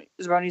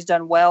Zerboni's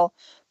done well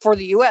for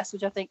the U.S.,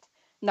 which I think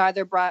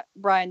neither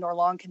Bryan nor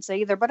Long can say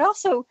either. But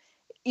also,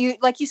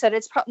 like you said,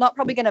 it's not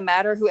probably going to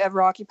matter.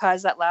 Whoever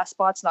occupies that last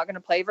spot's not going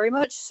to play very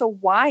much. So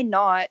why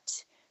not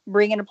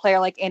bring in a player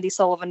like Andy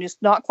Sullivan, who's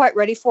not quite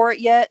ready for it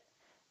yet,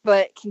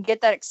 but can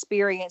get that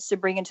experience to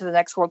bring into the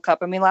next World Cup?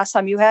 I mean, last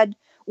time you had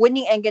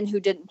Whitney Engen, who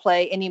didn't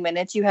play any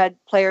minutes. You had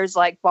players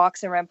like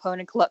Box and Rampone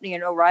and Kolupny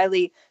and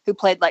O'Reilly, who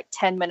played like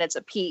 10 minutes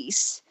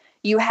apiece.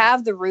 You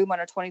have the room on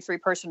a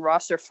 23-person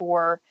roster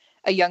for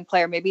a young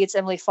player. Maybe it's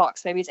Emily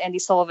Fox. Maybe it's Andy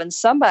Sullivan.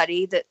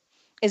 Somebody that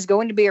is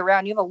going to be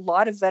around. You have a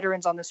lot of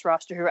veterans on this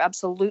roster who are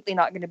absolutely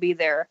not going to be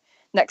there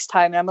next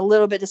time. And I'm a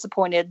little bit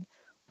disappointed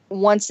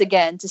once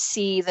again to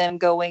see them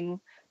going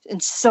in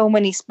so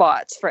many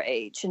spots for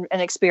age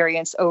and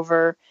experience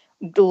over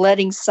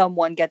letting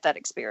someone get that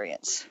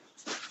experience.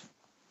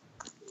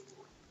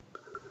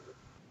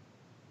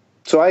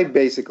 So I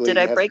basically did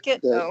I break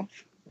it? No.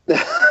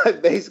 I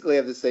basically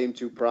have the same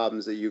two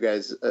problems that you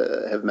guys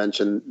have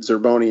mentioned.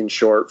 Zerboni and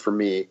Short, for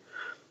me,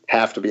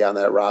 have to be on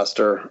that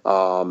roster.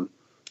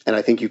 And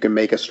I think you can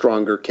make a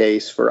stronger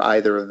case for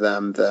either of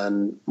them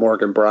than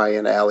Morgan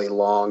Bryan, Ali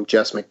Long,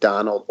 Jess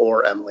McDonald,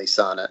 or Emily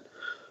Sonnet.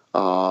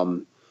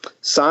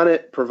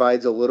 Sonnet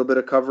provides a little bit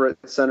of cover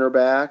at center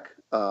back,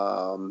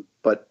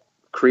 but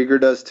Krieger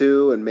does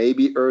too, and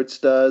maybe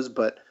Ertz does.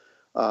 But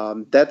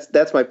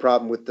that's my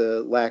problem with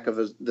the lack of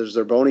the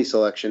Zerboni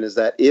selection, is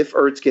that if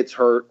Ertz gets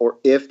hurt or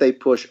if they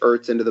push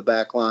Ertz into the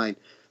back line,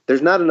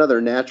 there's not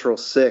another natural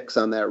 6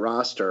 on that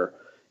roster.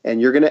 And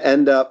you're going to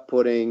end up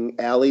putting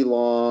Ali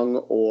Long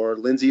or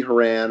Lindsey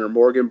Horan or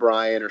Morgan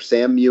Bryan or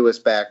Sam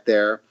Mewis back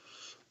there.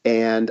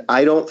 And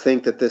I don't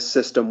think that this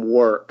system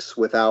works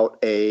without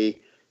a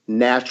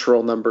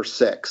natural number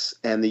 6.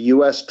 And the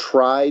U.S.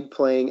 tried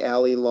playing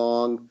Ali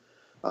Long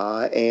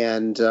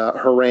and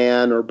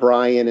Horan or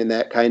Bryan in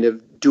that kind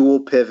of dual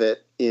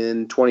pivot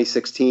in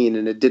 2016,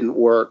 and it didn't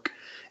work.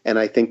 And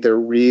I think they're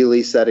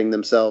really setting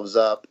themselves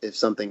up if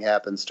something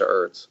happens to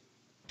Ertz.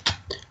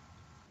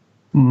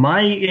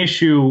 My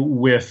issue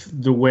with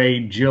the way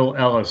Jill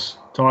Ellis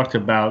talked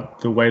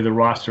about the way the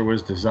roster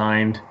was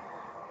designed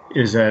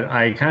is that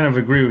I kind of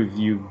agree with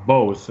you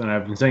both, and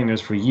I've been saying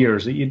this for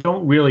years, that you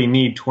don't really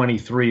need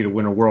 23 to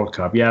win a World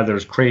Cup. Yeah,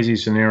 there's crazy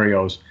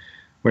scenarios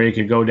where you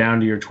could go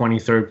down to your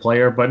 23rd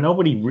player, but I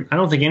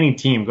don't think any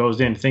team goes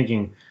in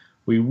thinking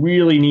we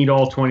really need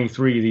all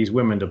 23 of these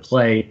women to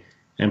play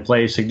and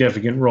play a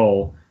significant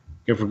role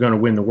if we're going to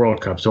win the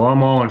World Cup. So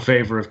I'm all in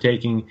favor of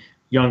taking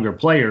younger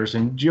players.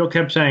 And Jill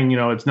kept saying,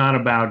 it's not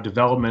about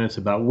development, it's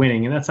about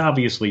winning. And that's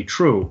obviously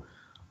true.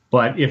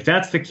 But if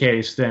that's the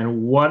case,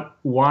 then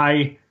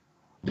why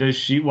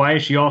why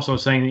is she also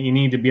saying that you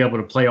need to be able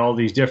to play all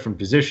these different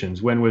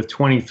positions when with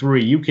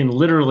 23 you can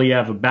literally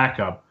have a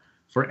backup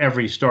for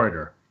every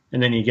starter,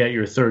 and then you get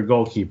your third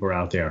goalkeeper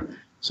out there?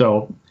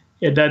 So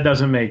that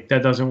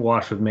doesn't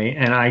wash with me.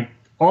 And I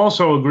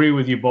also agree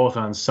with you both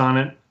on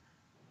Sonnet,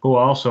 who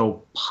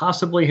also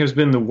possibly has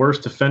been the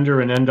worst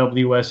defender in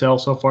NWSL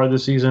so far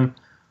this season,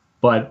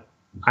 but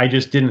I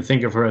just didn't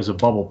think of her as a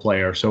bubble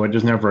player, so it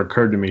just never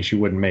occurred to me she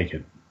wouldn't make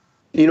it.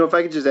 If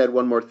I could just add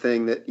one more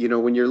thing, that,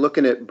 when you're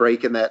looking at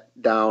breaking that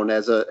down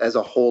as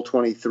a whole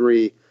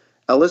 23,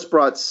 Ellis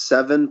brought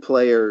 7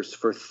 players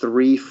for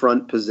 3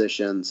 front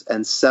positions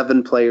and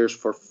 7 players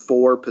for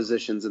 4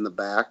 positions in the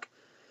back.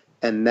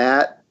 And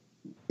that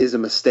is a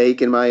mistake,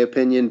 in my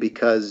opinion,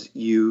 because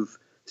you've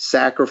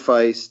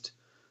sacrificed,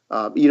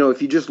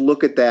 if you just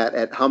look at that,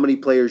 at how many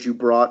players you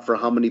brought for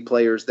how many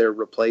players they're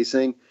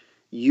replacing,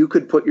 you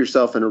could put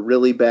yourself in a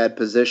really bad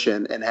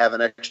position and have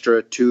an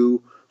extra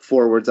 2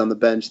 forwards on the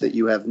bench that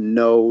you have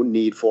no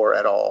need for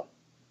at all.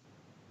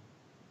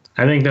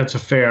 I think that's a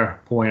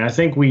fair point. I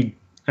think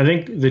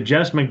the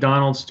Jess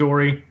McDonald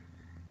story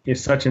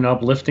is such an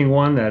uplifting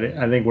one that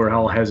I think we're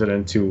all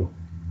hesitant to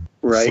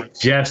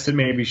suggest that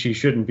maybe she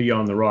shouldn't be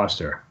on the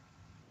roster.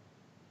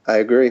 I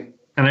agree.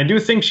 And I do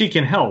think she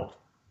can help.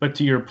 But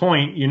to your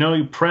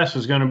point, Press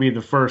is going to be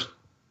the first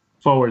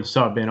forward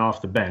sub in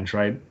off the bench,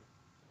 right?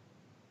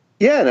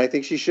 Yeah, and I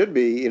think she should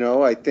be.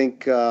 I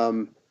think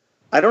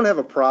I don't have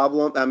a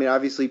problem. I mean,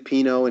 obviously,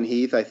 Pino and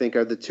Heath, I think,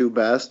 are the 2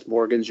 best.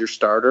 Morgan's your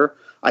starter.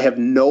 I have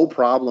no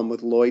problem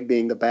with Lloyd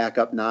being the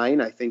backup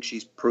 9. I think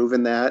she's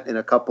proven that in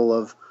a couple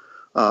of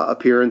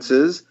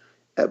appearances.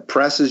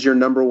 Press is your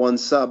number 1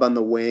 sub on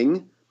the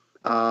wing.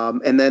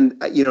 And then,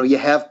 you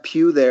have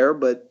Pugh there,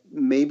 but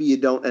maybe you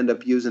don't end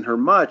up using her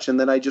much. And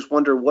then I just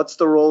wonder, what's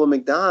the role of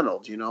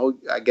McDonald?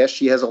 I guess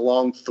she has a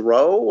long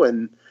throw,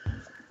 and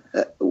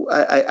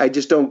I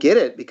just don't get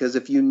it, because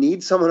if you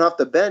need someone off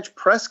the bench,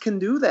 Press can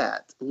do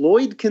that.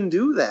 Lloyd can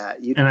do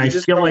that. You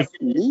just feel like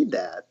need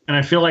that. And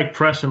I feel like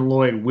Press and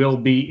Lloyd will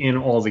be in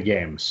all the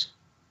games.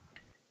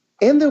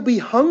 And they'll be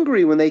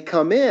hungry when they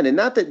come in. And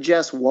not that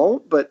Jess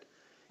won't, but,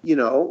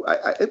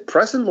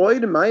 Press and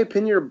Lloyd, in my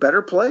opinion, are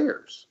better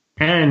players.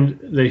 And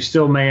they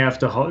still may have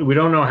to hold. We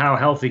don't know how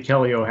healthy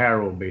Kelly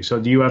O'Hara will be. So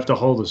do you have to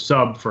hold a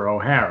sub for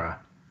O'Hara?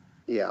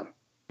 Yeah.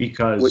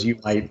 Because you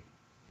might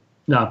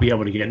not be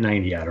able to get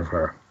 90 out of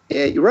her.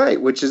 Yeah, you're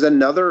right, which is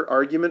another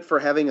argument for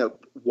having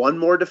one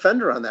more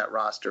defender on that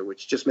roster,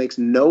 which just makes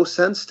no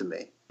sense to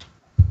me.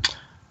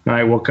 All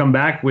right, we'll come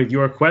back with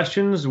your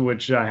questions,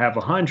 which I have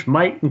a hunch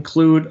might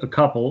include a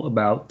couple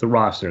about the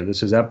roster.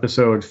 This is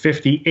episode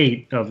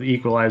 58 of the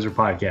Equalizer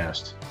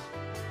podcast.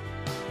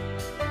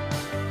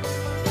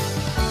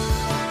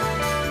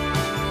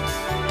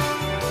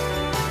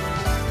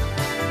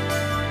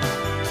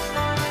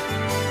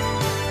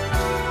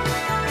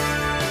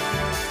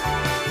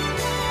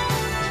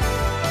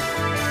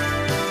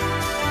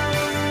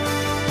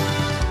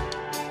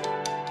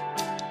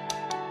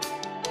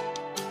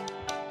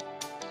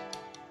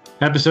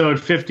 Episode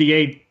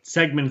 58,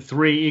 segment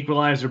 3,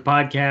 Equalizer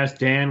podcast.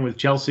 Dan with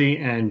Chelsey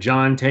and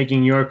John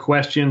taking your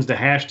questions. The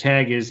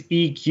hashtag is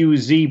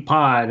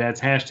EQZPod. That's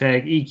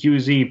hashtag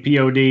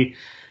EQZPOD.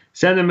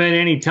 Send them in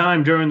any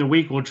time during the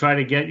week. We'll try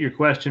to get your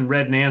question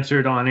read and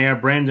answered on air.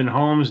 Brandon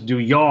Holmes, do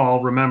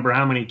y'all remember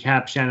how many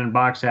caps Shannon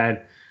Box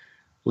had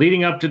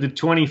leading up to the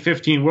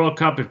 2015 World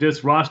Cup? If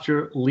this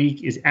roster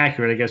leak is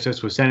accurate, I guess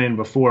this was sent in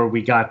before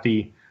we got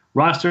the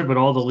roster, but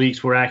all the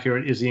leaks were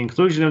accurate. Is the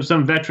inclusion of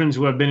some veterans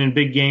who have been in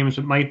big games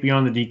but might be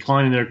on the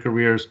decline in their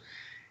careers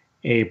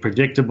a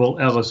predictable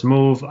Ellis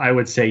move? I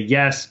would say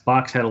yes.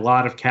 Box had a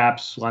lot of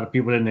caps. A lot of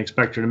people didn't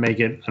expect her to make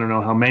it. I don't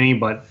know how many,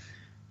 but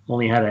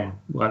only had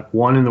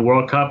one in the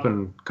World Cup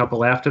and a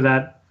couple after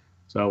that.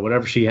 So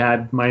whatever she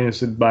had,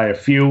 minused by a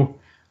few.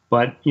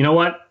 But you know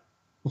what?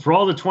 For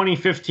all the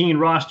 2015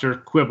 roster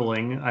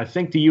quibbling, I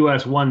think the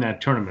U.S. won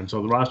that tournament,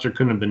 so the roster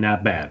couldn't have been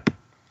that bad.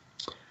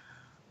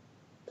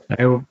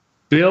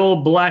 Bill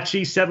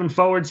Blatchy, 7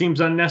 forward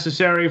seems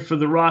unnecessary for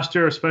the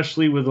roster,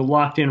 especially with the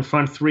locked-in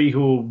front 3 who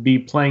will be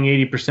playing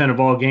 80% of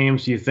all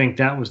games. Do you think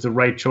that was the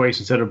right choice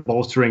instead of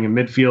bolstering a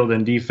midfield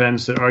and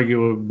defense that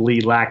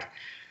arguably lack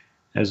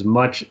as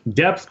much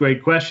depth?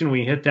 Great question.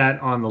 We hit that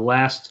on the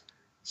last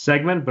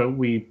segment, but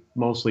we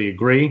mostly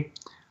agree.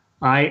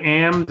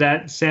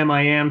 Sam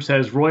I Am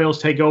says,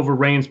 Royals take over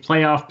Reigns'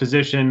 playoff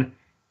position.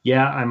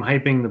 Yeah, I'm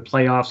hyping the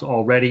playoffs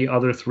already.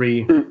 Other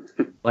 3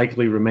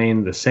 likely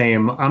remain the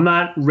same. I'm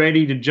not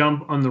ready to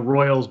jump on the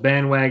Royals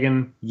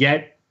bandwagon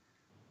yet,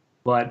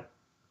 but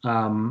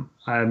I'm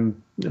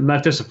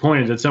not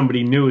disappointed that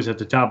somebody new is at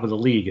the top of the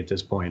league at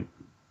this point.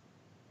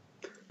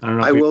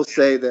 I will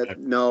say that,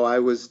 no, I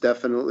was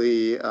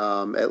definitely,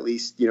 at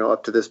least,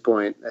 up to this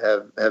point,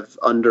 have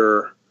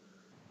under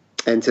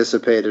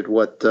anticipated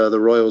what the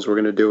Royals were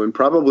going to do, and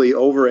probably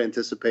over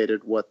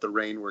anticipated what the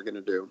Reign were going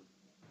to do.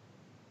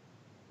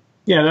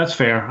 Yeah, that's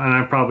fair, and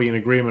I'm probably in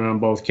agreement on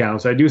both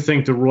counts. I do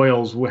think the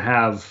Royals will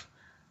have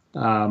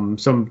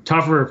some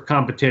tougher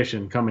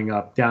competition coming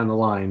up down the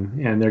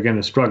line, and they're going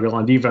to struggle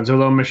on defense.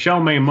 Although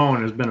Michelle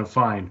Maimone has been a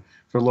find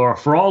for Laura.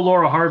 For all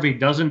Laura Harvey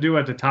doesn't do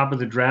at the top of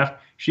the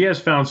draft, she has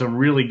found some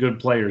really good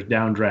players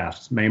down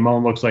drafts.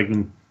 Maimone looks like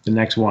the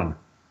next one.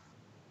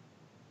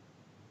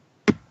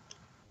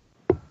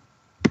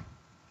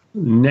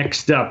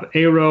 Next up,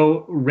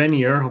 Aero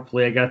Renier.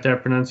 Hopefully I got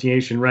that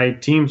pronunciation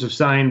right. Teams have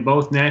signed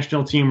both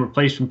national team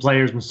replacement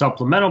players and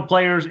supplemental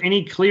players.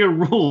 Any clear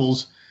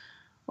rules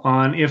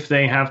on if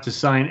they have to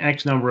sign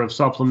X number of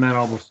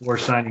supplemental before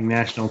signing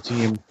national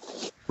team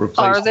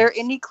replacement? Are there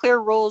any clear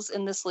rules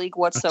in this league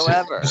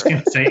whatsoever? I was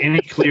going to say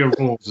any clear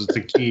rules is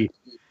the key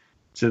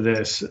to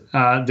this.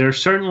 There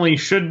certainly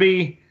should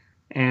be.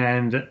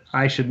 And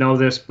I should know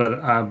this,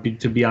 but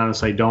to be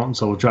honest, I don't.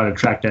 So we'll try to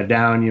track that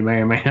down. You may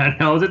or may not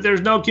know that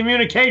there's no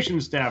communication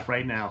staff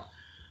right now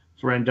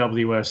for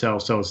NWSL,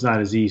 so it's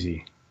not as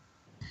easy.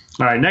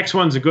 All right, next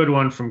one's a good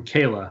one from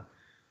Kayla.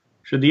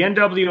 Should the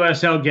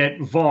NWSL get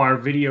VAR,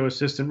 video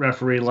assistant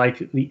referee,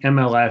 like the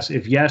MLS?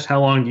 If yes, how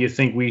long do you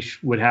think we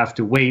would have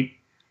to wait?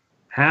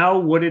 How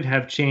would it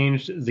have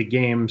changed the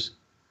games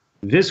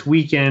this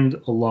weekend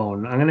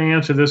alone? I'm going to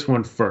answer this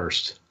one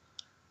first.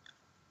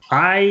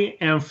 I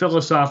am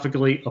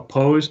philosophically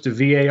opposed to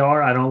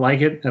VAR. I don't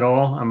like it at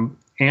all. I'm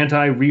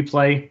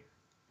anti-replay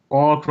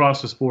all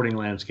across the sporting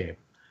landscape.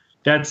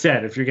 That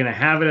said, if you're going to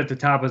have it at the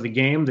top of the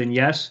game, then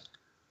yes,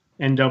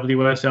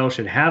 NWSL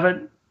should have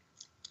it.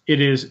 It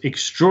is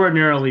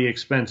extraordinarily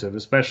expensive,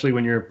 especially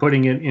when you're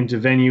putting it into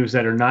venues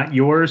that are not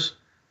yours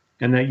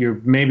and that you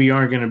maybe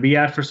aren't going to be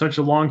at for such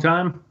a long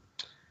time.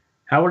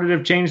 How would it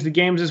have changed the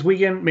games this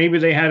weekend? Maybe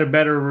they had a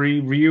better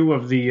review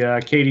of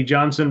the Katie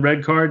Johnson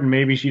red card, and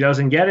maybe she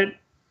doesn't get it.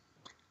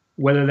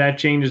 Whether that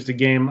changes the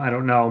game, I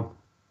don't know.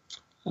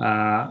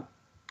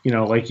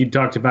 Like you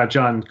talked about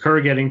John Kerr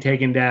getting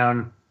taken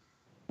down.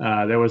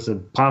 There was a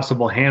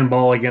possible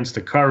handball against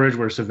the Courage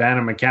where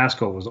Savannah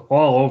McCaskill was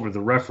all over the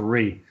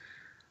referee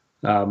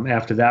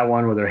after that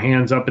one with her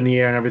hands up in the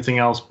air and everything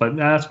else. But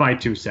that's my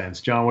 2 cents.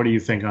 John, what do you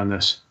think on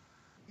this?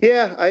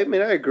 Yeah, I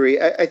mean, I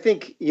agree. I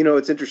think,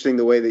 it's interesting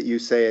the way that you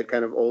say it,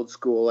 kind of old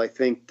school. I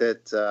think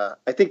that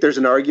I think there's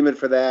an argument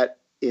for that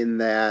in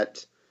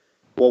that,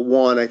 well,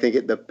 one, I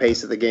think the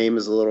pace of the game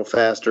is a little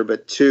faster,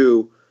 but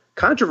two,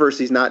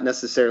 controversy is not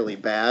necessarily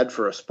bad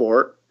for a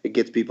sport. It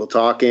gets people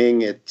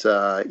talking. It,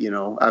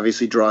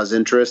 obviously draws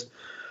interest.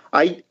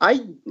 I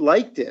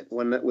liked it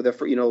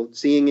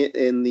seeing it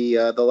in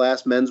the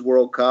last Men's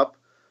World Cup.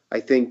 I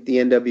think the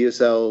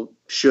NWSL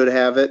should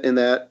have it in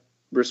that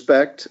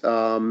respect.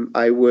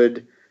 I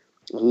would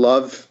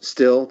love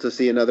still to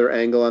see another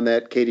angle on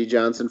that Katie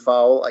Johnson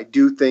foul. I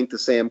do think the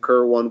Sam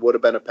Kerr one would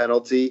have been a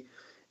penalty.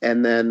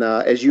 And then,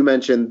 as you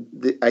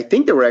mentioned, I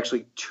think there were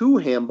actually 2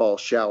 handball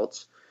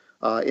shouts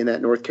in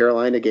that North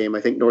Carolina game. I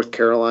think North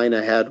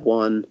Carolina had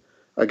one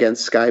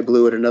against Sky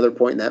Blue at another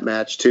point in that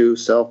match too.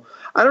 So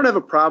I don't have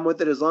a problem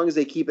with it as long as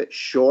they keep it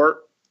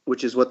short,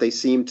 which is what they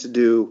seem to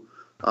do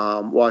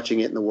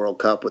watching it in the World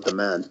Cup with the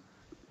men.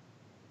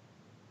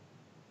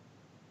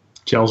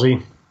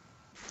 Chelsey?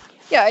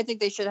 Yeah, I think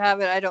they should have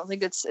it. I don't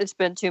think it's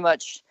been too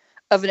much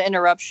of an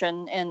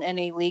interruption in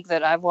any league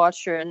that I've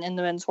watched or in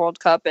the Men's World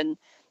Cup, and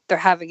they're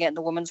having it in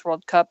the Women's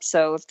World Cup.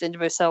 So if the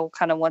NWSL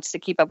kind of wants to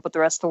keep up with the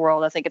rest of the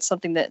world, I think it's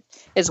something that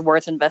is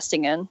worth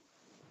investing in.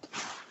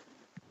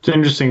 It's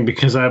interesting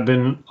because I've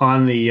been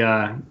on the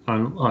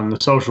on the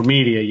social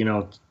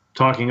media,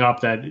 talking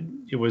up that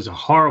it was a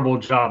horrible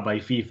job by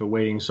FIFA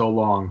waiting so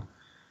long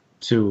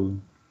to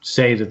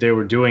say that they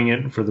were doing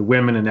it for the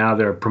women, and now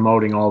they're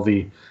promoting all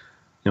the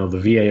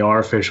VAR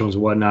officials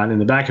and whatnot. In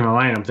the back of my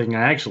mind, I'm thinking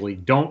I actually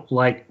don't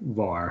like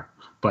VAR,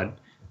 but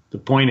the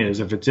point is,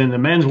 if it's in the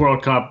Men's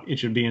World Cup, it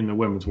should be in the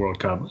Women's World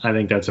Cup. I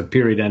think that's a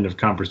period end of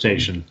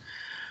conversation,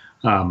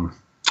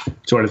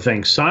 sort of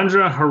thing.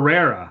 Sandra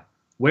Herrera,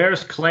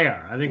 where's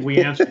Claire? I think we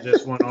answered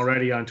this one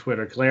already on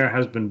Twitter. Claire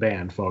has been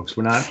banned, folks.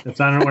 We're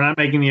not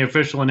making the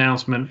official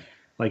announcement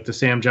like the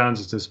Sam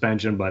Johnson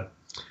suspension, but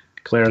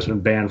Claire's been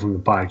banned from the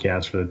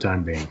podcast for the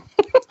time being.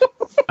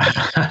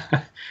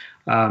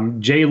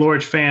 Jay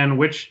Lorch fan,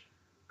 which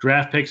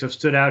draft picks have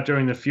stood out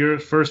during the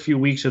first few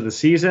weeks of the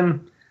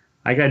season?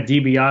 I got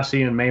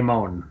DiBiase and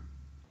Maimone.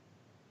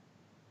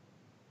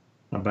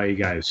 How about you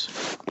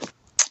guys?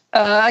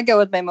 I go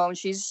with Maimone.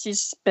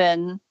 She's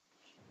been.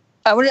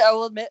 I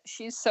will admit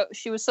she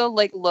was so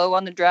low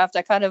on the draft.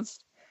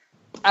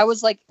 I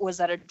was like, was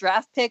that a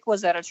draft pick?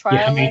 Was that a trial?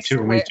 Yeah, me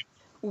too.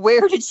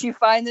 Where did she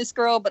find this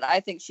girl? But I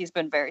think she's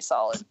been very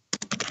solid.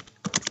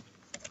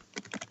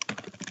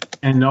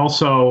 And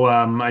also,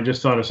 I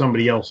just thought of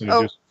somebody else and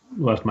it just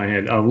left my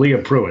head. Leah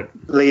Pruitt.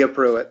 Leah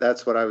Pruitt.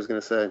 That's what I was going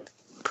to say.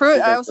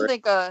 Pruitt. I also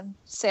think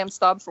Sam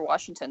Staub for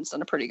Washington's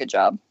done a pretty good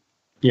job.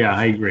 Yeah,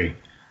 I agree.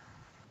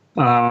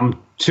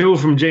 2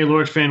 from Jay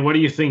Lorch fan. What do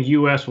you think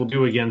U.S. will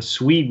do against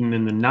Sweden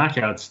in the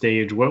knockout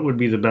stage? What would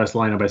be the best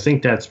lineup? I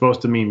think that's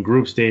supposed to mean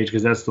group stage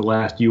because that's the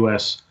last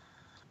U.S.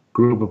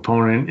 group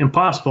opponent.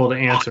 Impossible to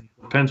answer.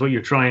 Depends what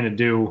you're trying to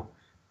do.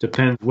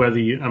 Depends whether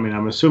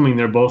I'm assuming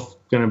they're both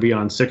going to be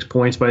on 6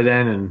 points by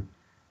then, and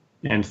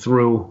and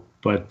through,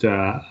 but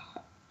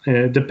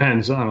it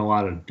depends on a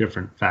lot of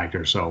different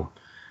factors. So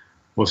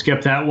we'll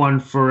skip that one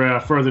for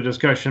further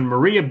discussion.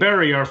 Maria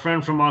Berry, our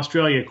friend from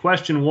Australia.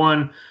 Question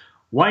 1,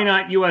 why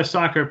not U.S.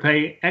 Soccer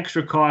pay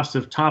extra cost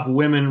of top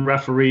women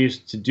referees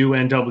to do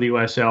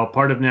NWSL,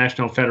 part of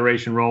National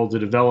Federation role to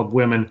develop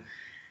women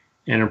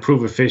and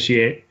improve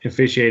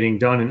officiating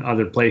done in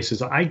other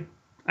places? I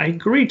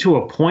agree to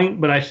a point,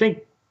 but I think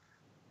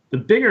the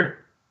bigger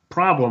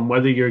problem,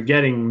 whether you're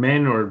getting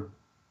men or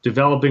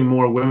developing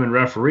more women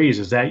referees,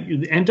 is that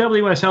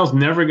NWSL is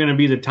never going to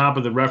be the top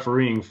of the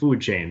refereeing food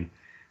chain.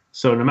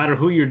 So no matter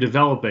who you're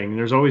developing,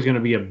 there's always going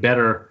to be a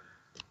better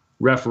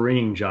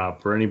refereeing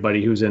job for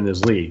anybody who's in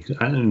this league.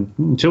 And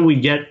until we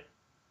get,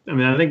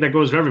 I think that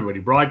goes for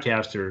everybody,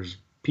 broadcasters,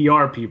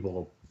 PR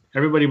people,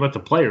 everybody but the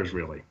players,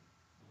 really.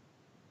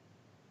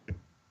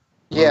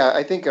 Yeah,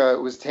 I think it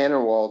was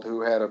Tannerwald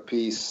who had a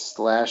piece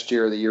last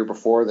year or the year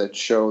before that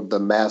showed the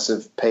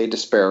massive pay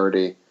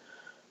disparity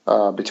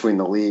between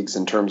the leagues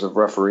in terms of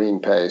refereeing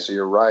pay. So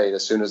you're right.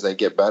 As soon as they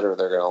get better,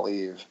 they're going to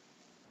leave.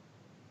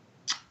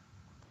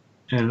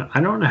 And I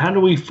don't know, how do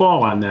we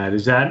fall on that?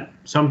 Is that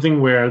something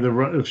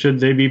where should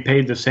they be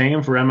paid the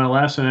same for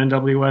MLS and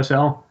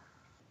NWSL? I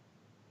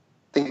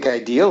think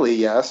ideally,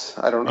 yes.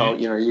 I don't know.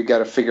 You got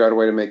to figure out a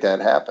way to make that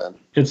happen.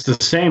 It's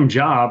the same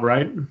job,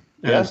 right?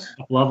 Yes.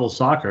 As level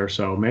soccer,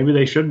 so maybe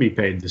they should be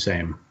paid the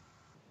same.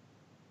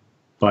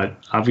 But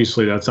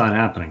obviously that's not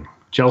happening.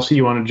 Chelsey,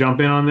 you want to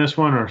jump in on this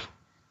one or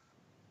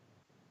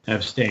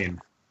abstain?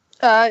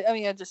 I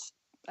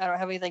don't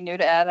have anything new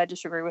to add. I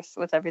just agree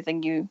with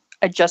everything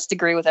I just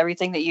agree with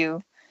everything that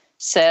you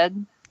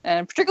said,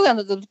 and particularly on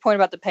the point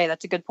about the pay.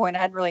 That's a good point. I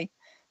hadn't really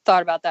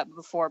thought about that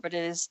before, but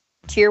it is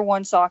tier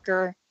 1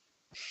 soccer,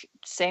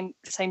 same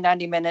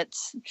 90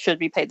 minutes, should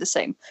be paid the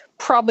same.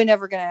 Probably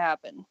never going to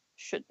happen.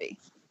 Should be.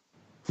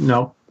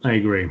 No, I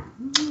agree.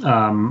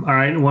 All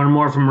right, one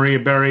more from Maria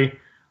Berry.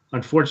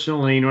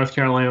 Unfortunately, North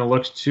Carolina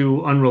looks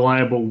too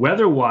unreliable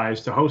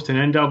weather-wise to host an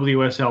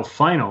NWSL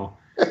final.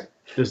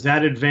 Does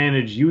that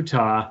advantage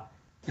Utah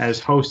as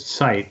host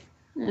site?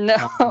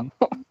 No.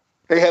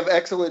 They have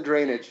excellent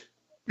drainage.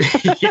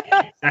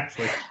 Yeah,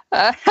 exactly.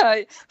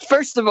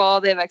 First of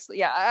all, they have excellent.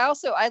 Yeah,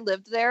 I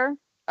lived there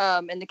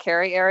in the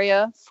Cary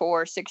area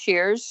for 6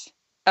 years.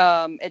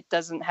 It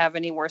doesn't have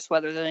any worse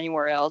weather than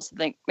anywhere else. I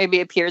think maybe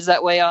it appears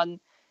that way on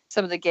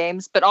some of the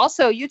games, but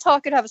also Utah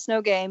could have a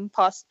snow game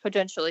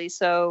potentially.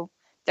 So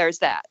there's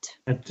that.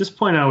 At this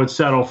point, I would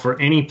settle for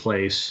any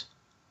place.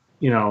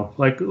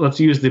 Like,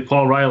 let's use the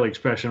Paul Riley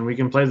expression. We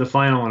can play the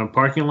final in a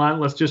parking lot.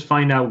 Let's just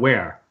find out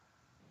where.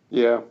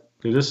 Yeah.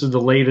 Because this is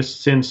the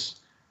latest since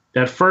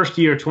that first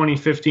year,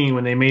 2015,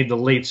 when they made the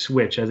late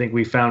switch. I think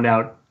we found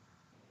out,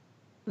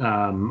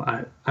 I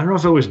don't know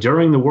if it was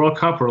during the World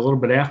Cup or a little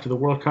bit after the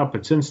World Cup,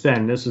 but since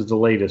then, this is the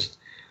latest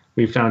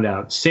we found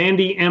out.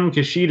 Sandy M.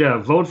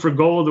 Kashida, vote for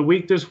goal of the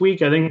week this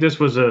week. I think this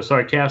was a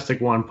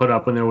sarcastic one put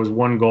up when there was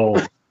one goal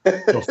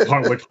so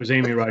far, which was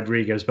Amy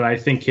Rodriguez. But I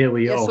think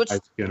Kaylee is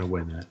going to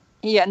win that.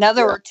 Yeah, now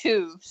there were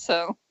 2,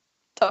 so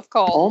tough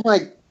call. Oh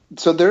my!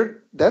 So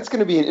that's going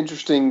to be an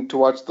interesting to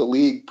watch the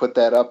league put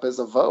that up as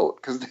a vote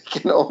because they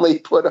can only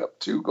put up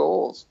 2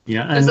 goals.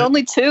 Yeah, there's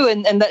only 2,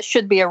 and that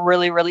should be a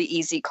really, really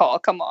easy call.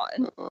 Come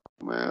on. Oh,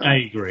 man.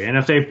 I agree.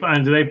 And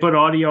do they put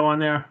audio on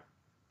there?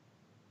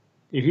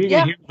 If you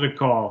can hear the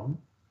call,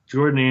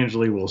 Jordan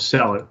Angeli will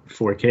sell it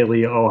for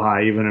Kaylee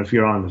Ohai, even if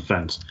you're on the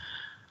fence.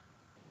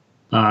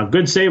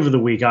 Good save of the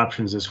week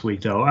options this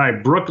week, though. All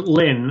right, Brooke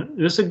Lynn.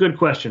 This is a good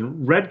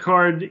question. Red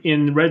card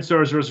in Red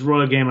Stars versus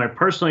Royal game. I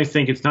personally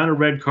think it's not a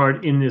red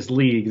card in this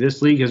league.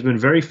 This league has been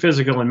very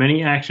physical, and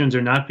many actions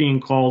are not being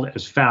called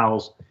as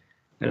fouls.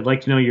 I'd like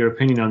to know your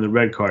opinion on the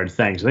red card.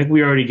 Thanks. I think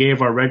we already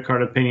gave our red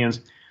card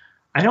opinions.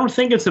 I don't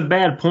think it's a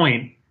bad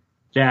point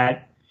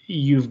that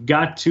you've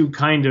got to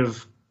kind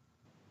of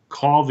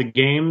call the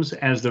games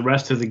as the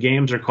rest of the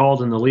games are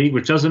called in the league,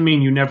 which doesn't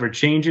mean you never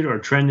change it or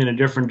trend in a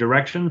different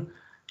direction.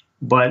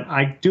 But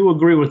I do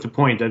agree with the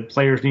point that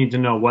players need to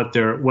know what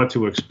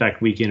to expect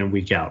week in and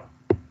week out.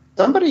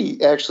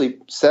 Somebody actually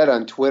said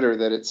on Twitter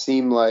that it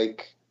seemed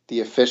like the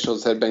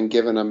officials had been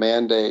given a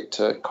mandate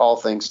to call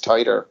things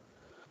tighter.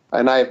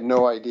 And I have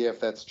no idea if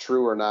that's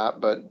true or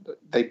not, but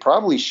they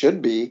probably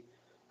should be.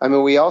 I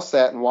mean, we all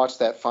sat and watched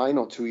that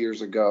final 2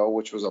 years ago,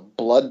 which was a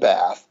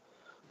bloodbath.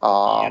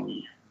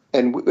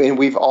 And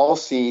we've all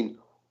seen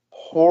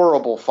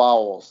horrible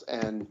fouls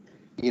and,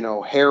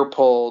 hair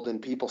pulled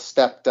and people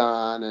stepped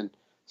on and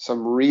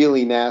some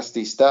really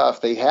nasty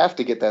stuff. They have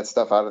to get that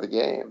stuff out of the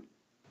game.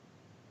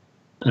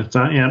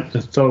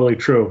 That's totally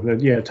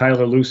true.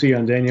 Tyler Lucy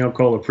on Danielle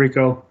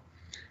Colaprico.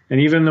 And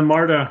even the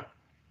Marta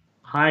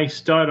high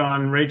stud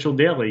on Rachel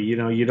Daly. You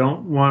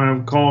don't want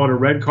to call it a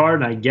red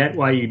card, and I get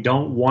why you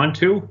don't want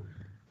to,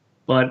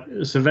 but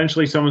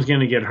eventually someone's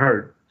going to get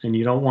hurt, and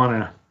you don't want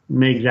to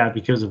make that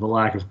because of a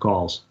lack of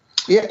calls.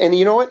 Yeah, and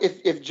you know what?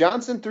 If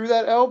Johnson threw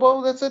that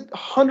elbow, that's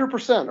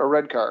 100% a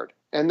red card,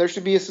 and there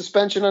should be a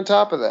suspension on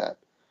top of that.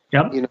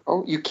 Yep.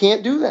 You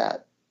can't do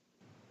that.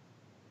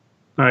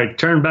 All right,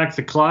 turn back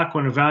the clock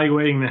when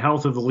evaluating the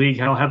health of the league.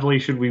 How heavily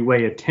should we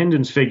weigh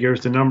attendance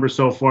figures? The numbers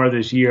so far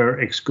this year,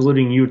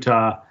 excluding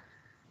Utah,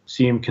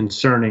 seem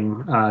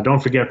concerning. Don't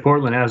forget,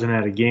 Portland hasn't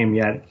had a game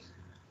yet.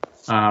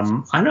 I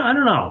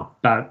don't know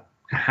about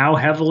how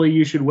heavily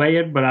you should weigh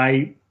it, but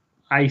I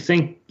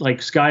think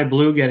like Sky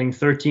Blue getting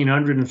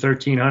 1,300 and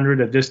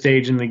 1,300 at this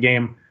stage in the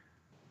game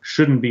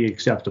shouldn't be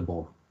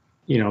acceptable.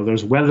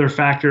 There's weather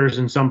factors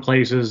in some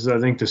places. I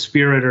think the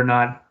Spirit are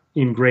not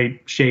in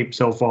great shape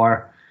so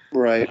far.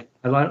 Right.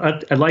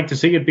 I'd like to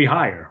see it be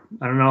higher.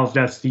 I don't know if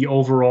that's the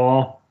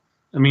overall.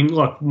 I mean,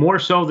 look, more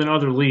so than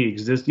other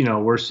leagues.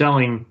 We're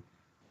selling.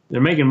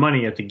 They're making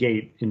money at the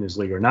gate in this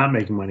league, or not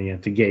making money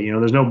at the gate.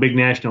 There's no big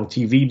national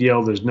TV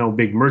deal. There's no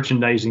big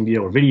merchandising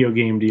deal or video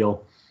game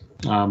deal.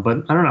 But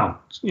I don't know.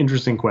 It's an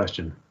interesting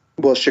question.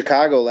 Well,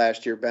 Chicago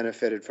last year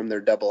benefited from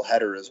their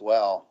doubleheader as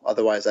well.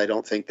 Otherwise, I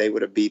don't think they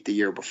would have beat the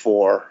year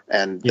before,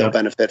 and they'll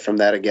benefit from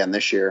that again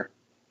this year.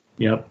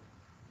 Yep.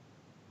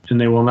 And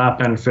they will not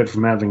benefit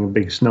from having a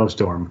big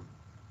snowstorm.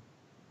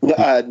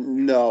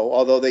 No,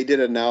 although they did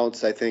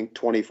announce, I think,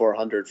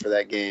 2,400 for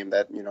that game.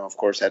 That, of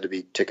course, had to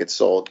be tickets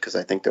sold because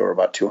I think there were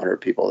about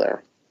 200 people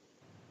there.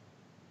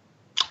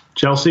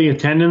 Chelsey,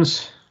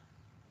 attendance?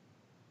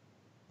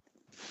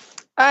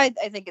 I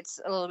think it's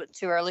a little bit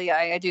too early.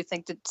 I do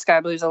think that Sky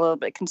Blue is a little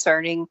bit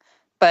concerning,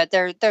 but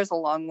there's a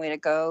long way to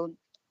go.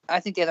 I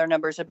think the other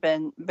numbers have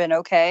been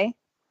okay.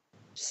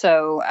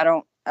 So I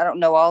don't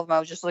know all of them. I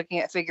was just looking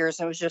at figures,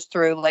 and it was just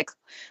through like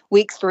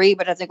week 3,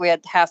 but I think we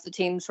had half the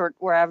teams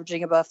were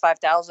averaging above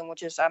 5,000,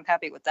 which is, I'm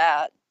happy with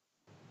that.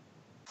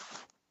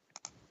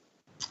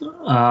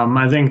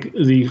 I think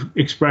the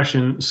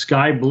expression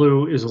Sky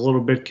Blue is a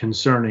little bit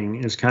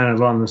concerning is kind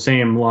of on the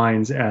same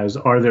lines as,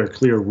 are there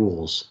clear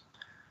rules?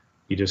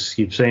 You just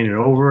keep saying it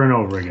over and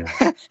over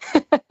again.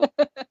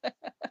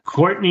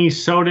 Courtney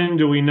Soden,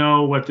 do we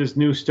know what this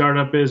new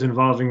startup is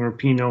involving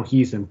Rapinoe,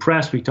 Heath, and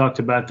Press? We talked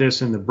about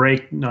this in the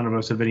break. None of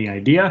us have any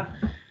idea.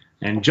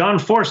 And John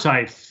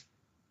Forsyth,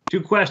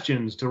 2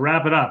 questions to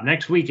wrap it up.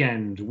 Next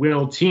weekend,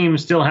 will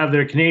teams still have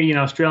their Canadian,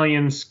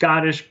 Australian,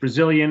 Scottish,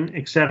 Brazilian,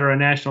 etc.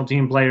 national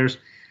team players?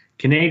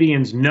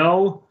 Canadians,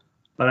 no,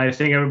 but I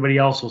think everybody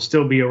else will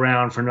still be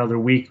around for another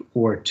week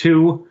or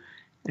 2.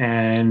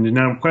 And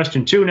now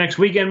question 2, next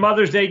weekend,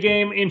 Mother's Day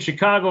game in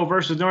Chicago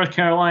versus North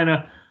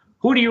Carolina.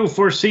 Who do you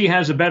foresee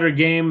has a better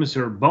game,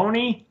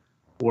 Zerboni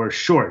or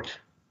Short?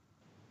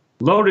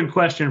 Loaded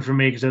question for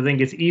me because I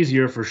think it's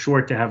easier for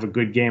Short to have a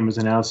good game as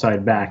an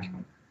outside back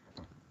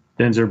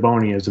than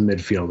Zerboni as a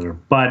midfielder.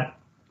 But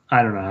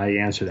I don't know how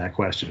you answer that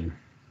question.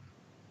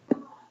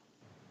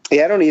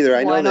 Yeah, I don't either.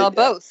 I Why know not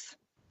both?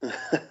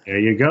 There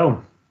you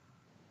go.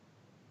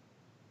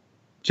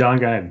 John,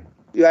 go ahead.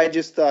 Yeah, I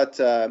just thought,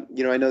 I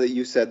know that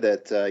you said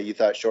that you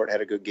thought Short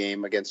had a good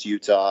game against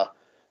Utah.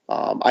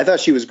 I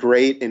thought she was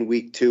great in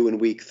week 2 and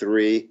week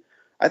 3.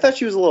 I thought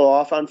she was a little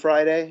off on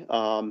Friday.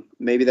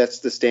 Maybe that's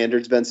the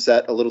standard's been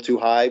set a little too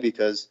high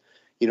because,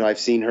 I've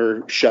seen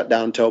her shut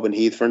down Tobin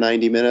Heath for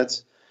 90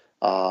 minutes.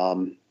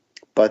 But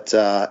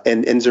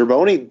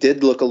Zerboni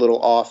did look a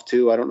little off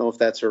too. I don't know if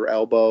that's her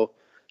elbow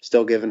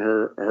still giving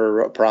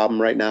her a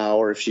problem right now,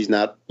 or if she's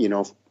not,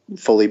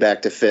 fully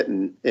back to fit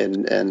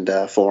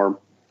and form.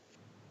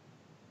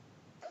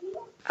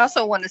 I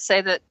also want to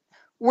say that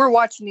we're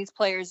watching these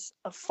players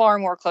far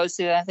more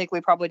closely than I think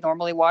we probably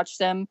normally watch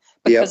them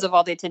because of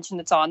all the attention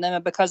that's on them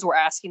and because we're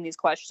asking these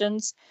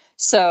questions.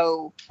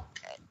 So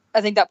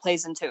I think that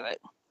plays into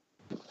it.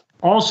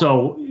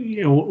 Also,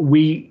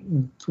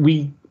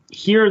 we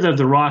hear that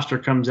the roster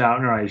comes out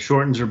and all right,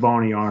 Short and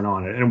Zerboni aren't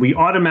on it, and we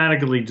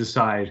automatically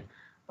decide,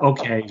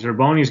 okay,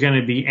 Zerboni's going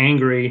to be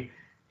angry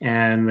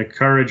and the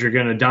Courage are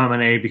going to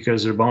dominate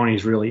because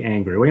Zerboni's really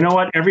angry. Well, you know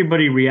what?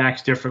 Everybody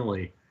reacts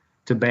differently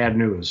to bad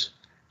news.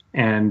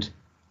 And,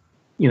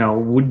 I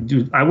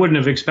wouldn't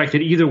have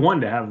expected either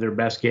one to have their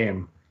best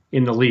game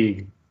in the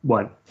league.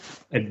 What,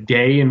 a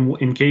day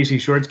in Casey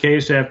Short's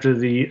case after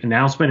the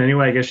announcement?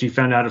 Anyway, I guess she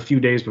found out a few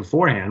days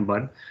beforehand.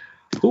 But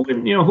who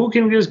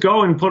can just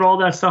go and put all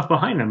that stuff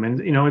behind them?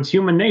 And, it's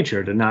human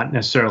nature to not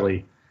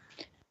necessarily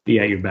be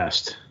at your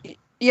best.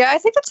 Yeah, I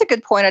think that's a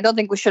good point. I don't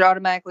think we should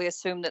automatically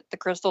assume that the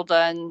Crystal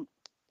Dunn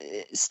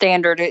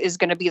standard is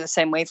going to be the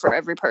same way for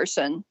every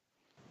person.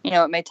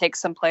 It may take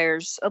some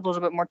players a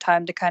little bit more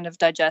time to kind of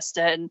digest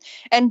it.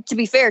 And to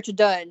be fair to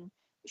Dunn,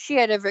 she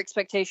had every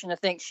expectation to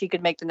think she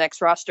could make the next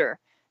roster.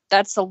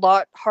 That's a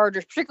lot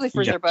harder, particularly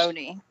for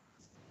Zerboni.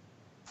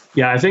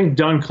 Yeah, I think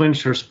Dunn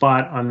clinched her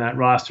spot on that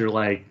roster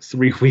like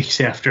 3 weeks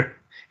after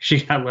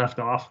she got left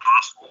off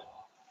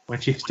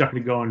when she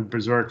started going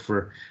berserk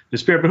for the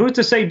Spirit. But who's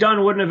to say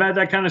Dunn wouldn't have had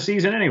that kind of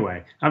season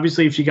anyway?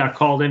 Obviously, if she got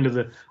called into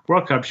the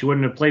World Cup, she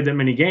wouldn't have played that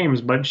many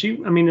games. But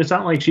it's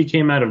not like she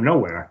came out of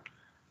nowhere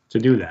to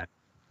do that.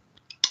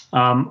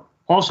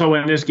 Also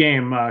in this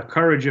game,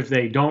 Courage, if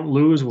they don't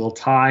lose, will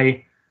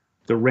tie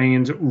the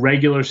Reign's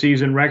regular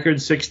season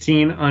record,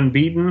 16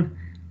 unbeaten.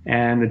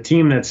 And the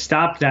team that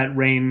stopped that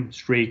Reign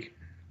streak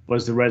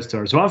was the Red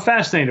Stars. So I'm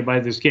fascinated by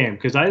this game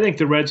because I think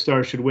the Red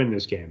Stars should win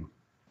this game.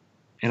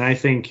 And I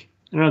think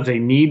I don't know if they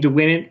need to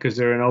win it because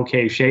they're in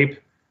okay shape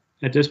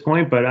at this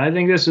point, but I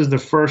think this is the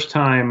first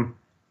time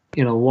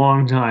in a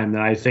long time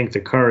that I think the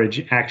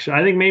Courage actually,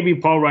 I think maybe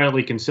Paul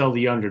Riley can sell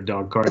the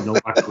underdog card in the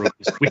locker room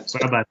this week. So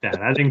how about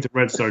that? I think the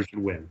Red Stars should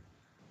win.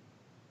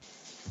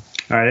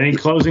 All right, any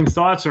closing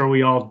thoughts, or are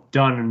we all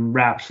done and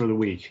wrapped for the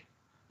week?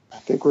 I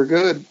think we're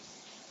good.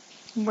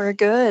 We're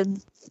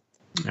good.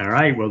 All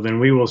right, well, then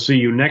we will see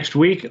you next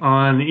week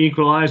on the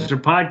Equalizer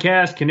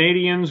podcast.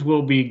 Canadians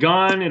will be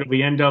gone. It'll be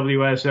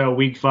NWSL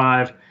Week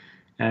 5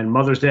 and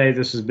Mother's Day.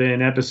 This has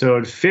been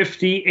episode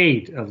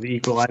 58 of the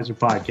Equalizer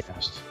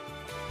podcast.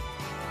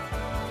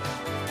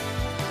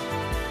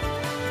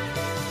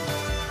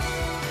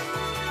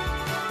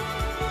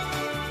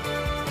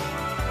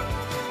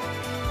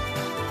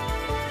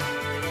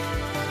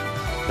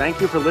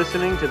 Thank you for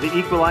listening to the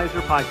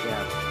Equalizer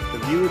podcast. The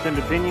views and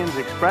opinions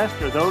expressed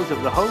are those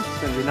of the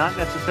hosts and do not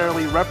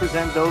necessarily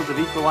represent those of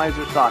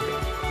Equalizer Soccer.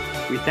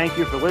 We thank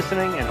you for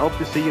listening and hope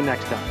to see you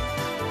next time.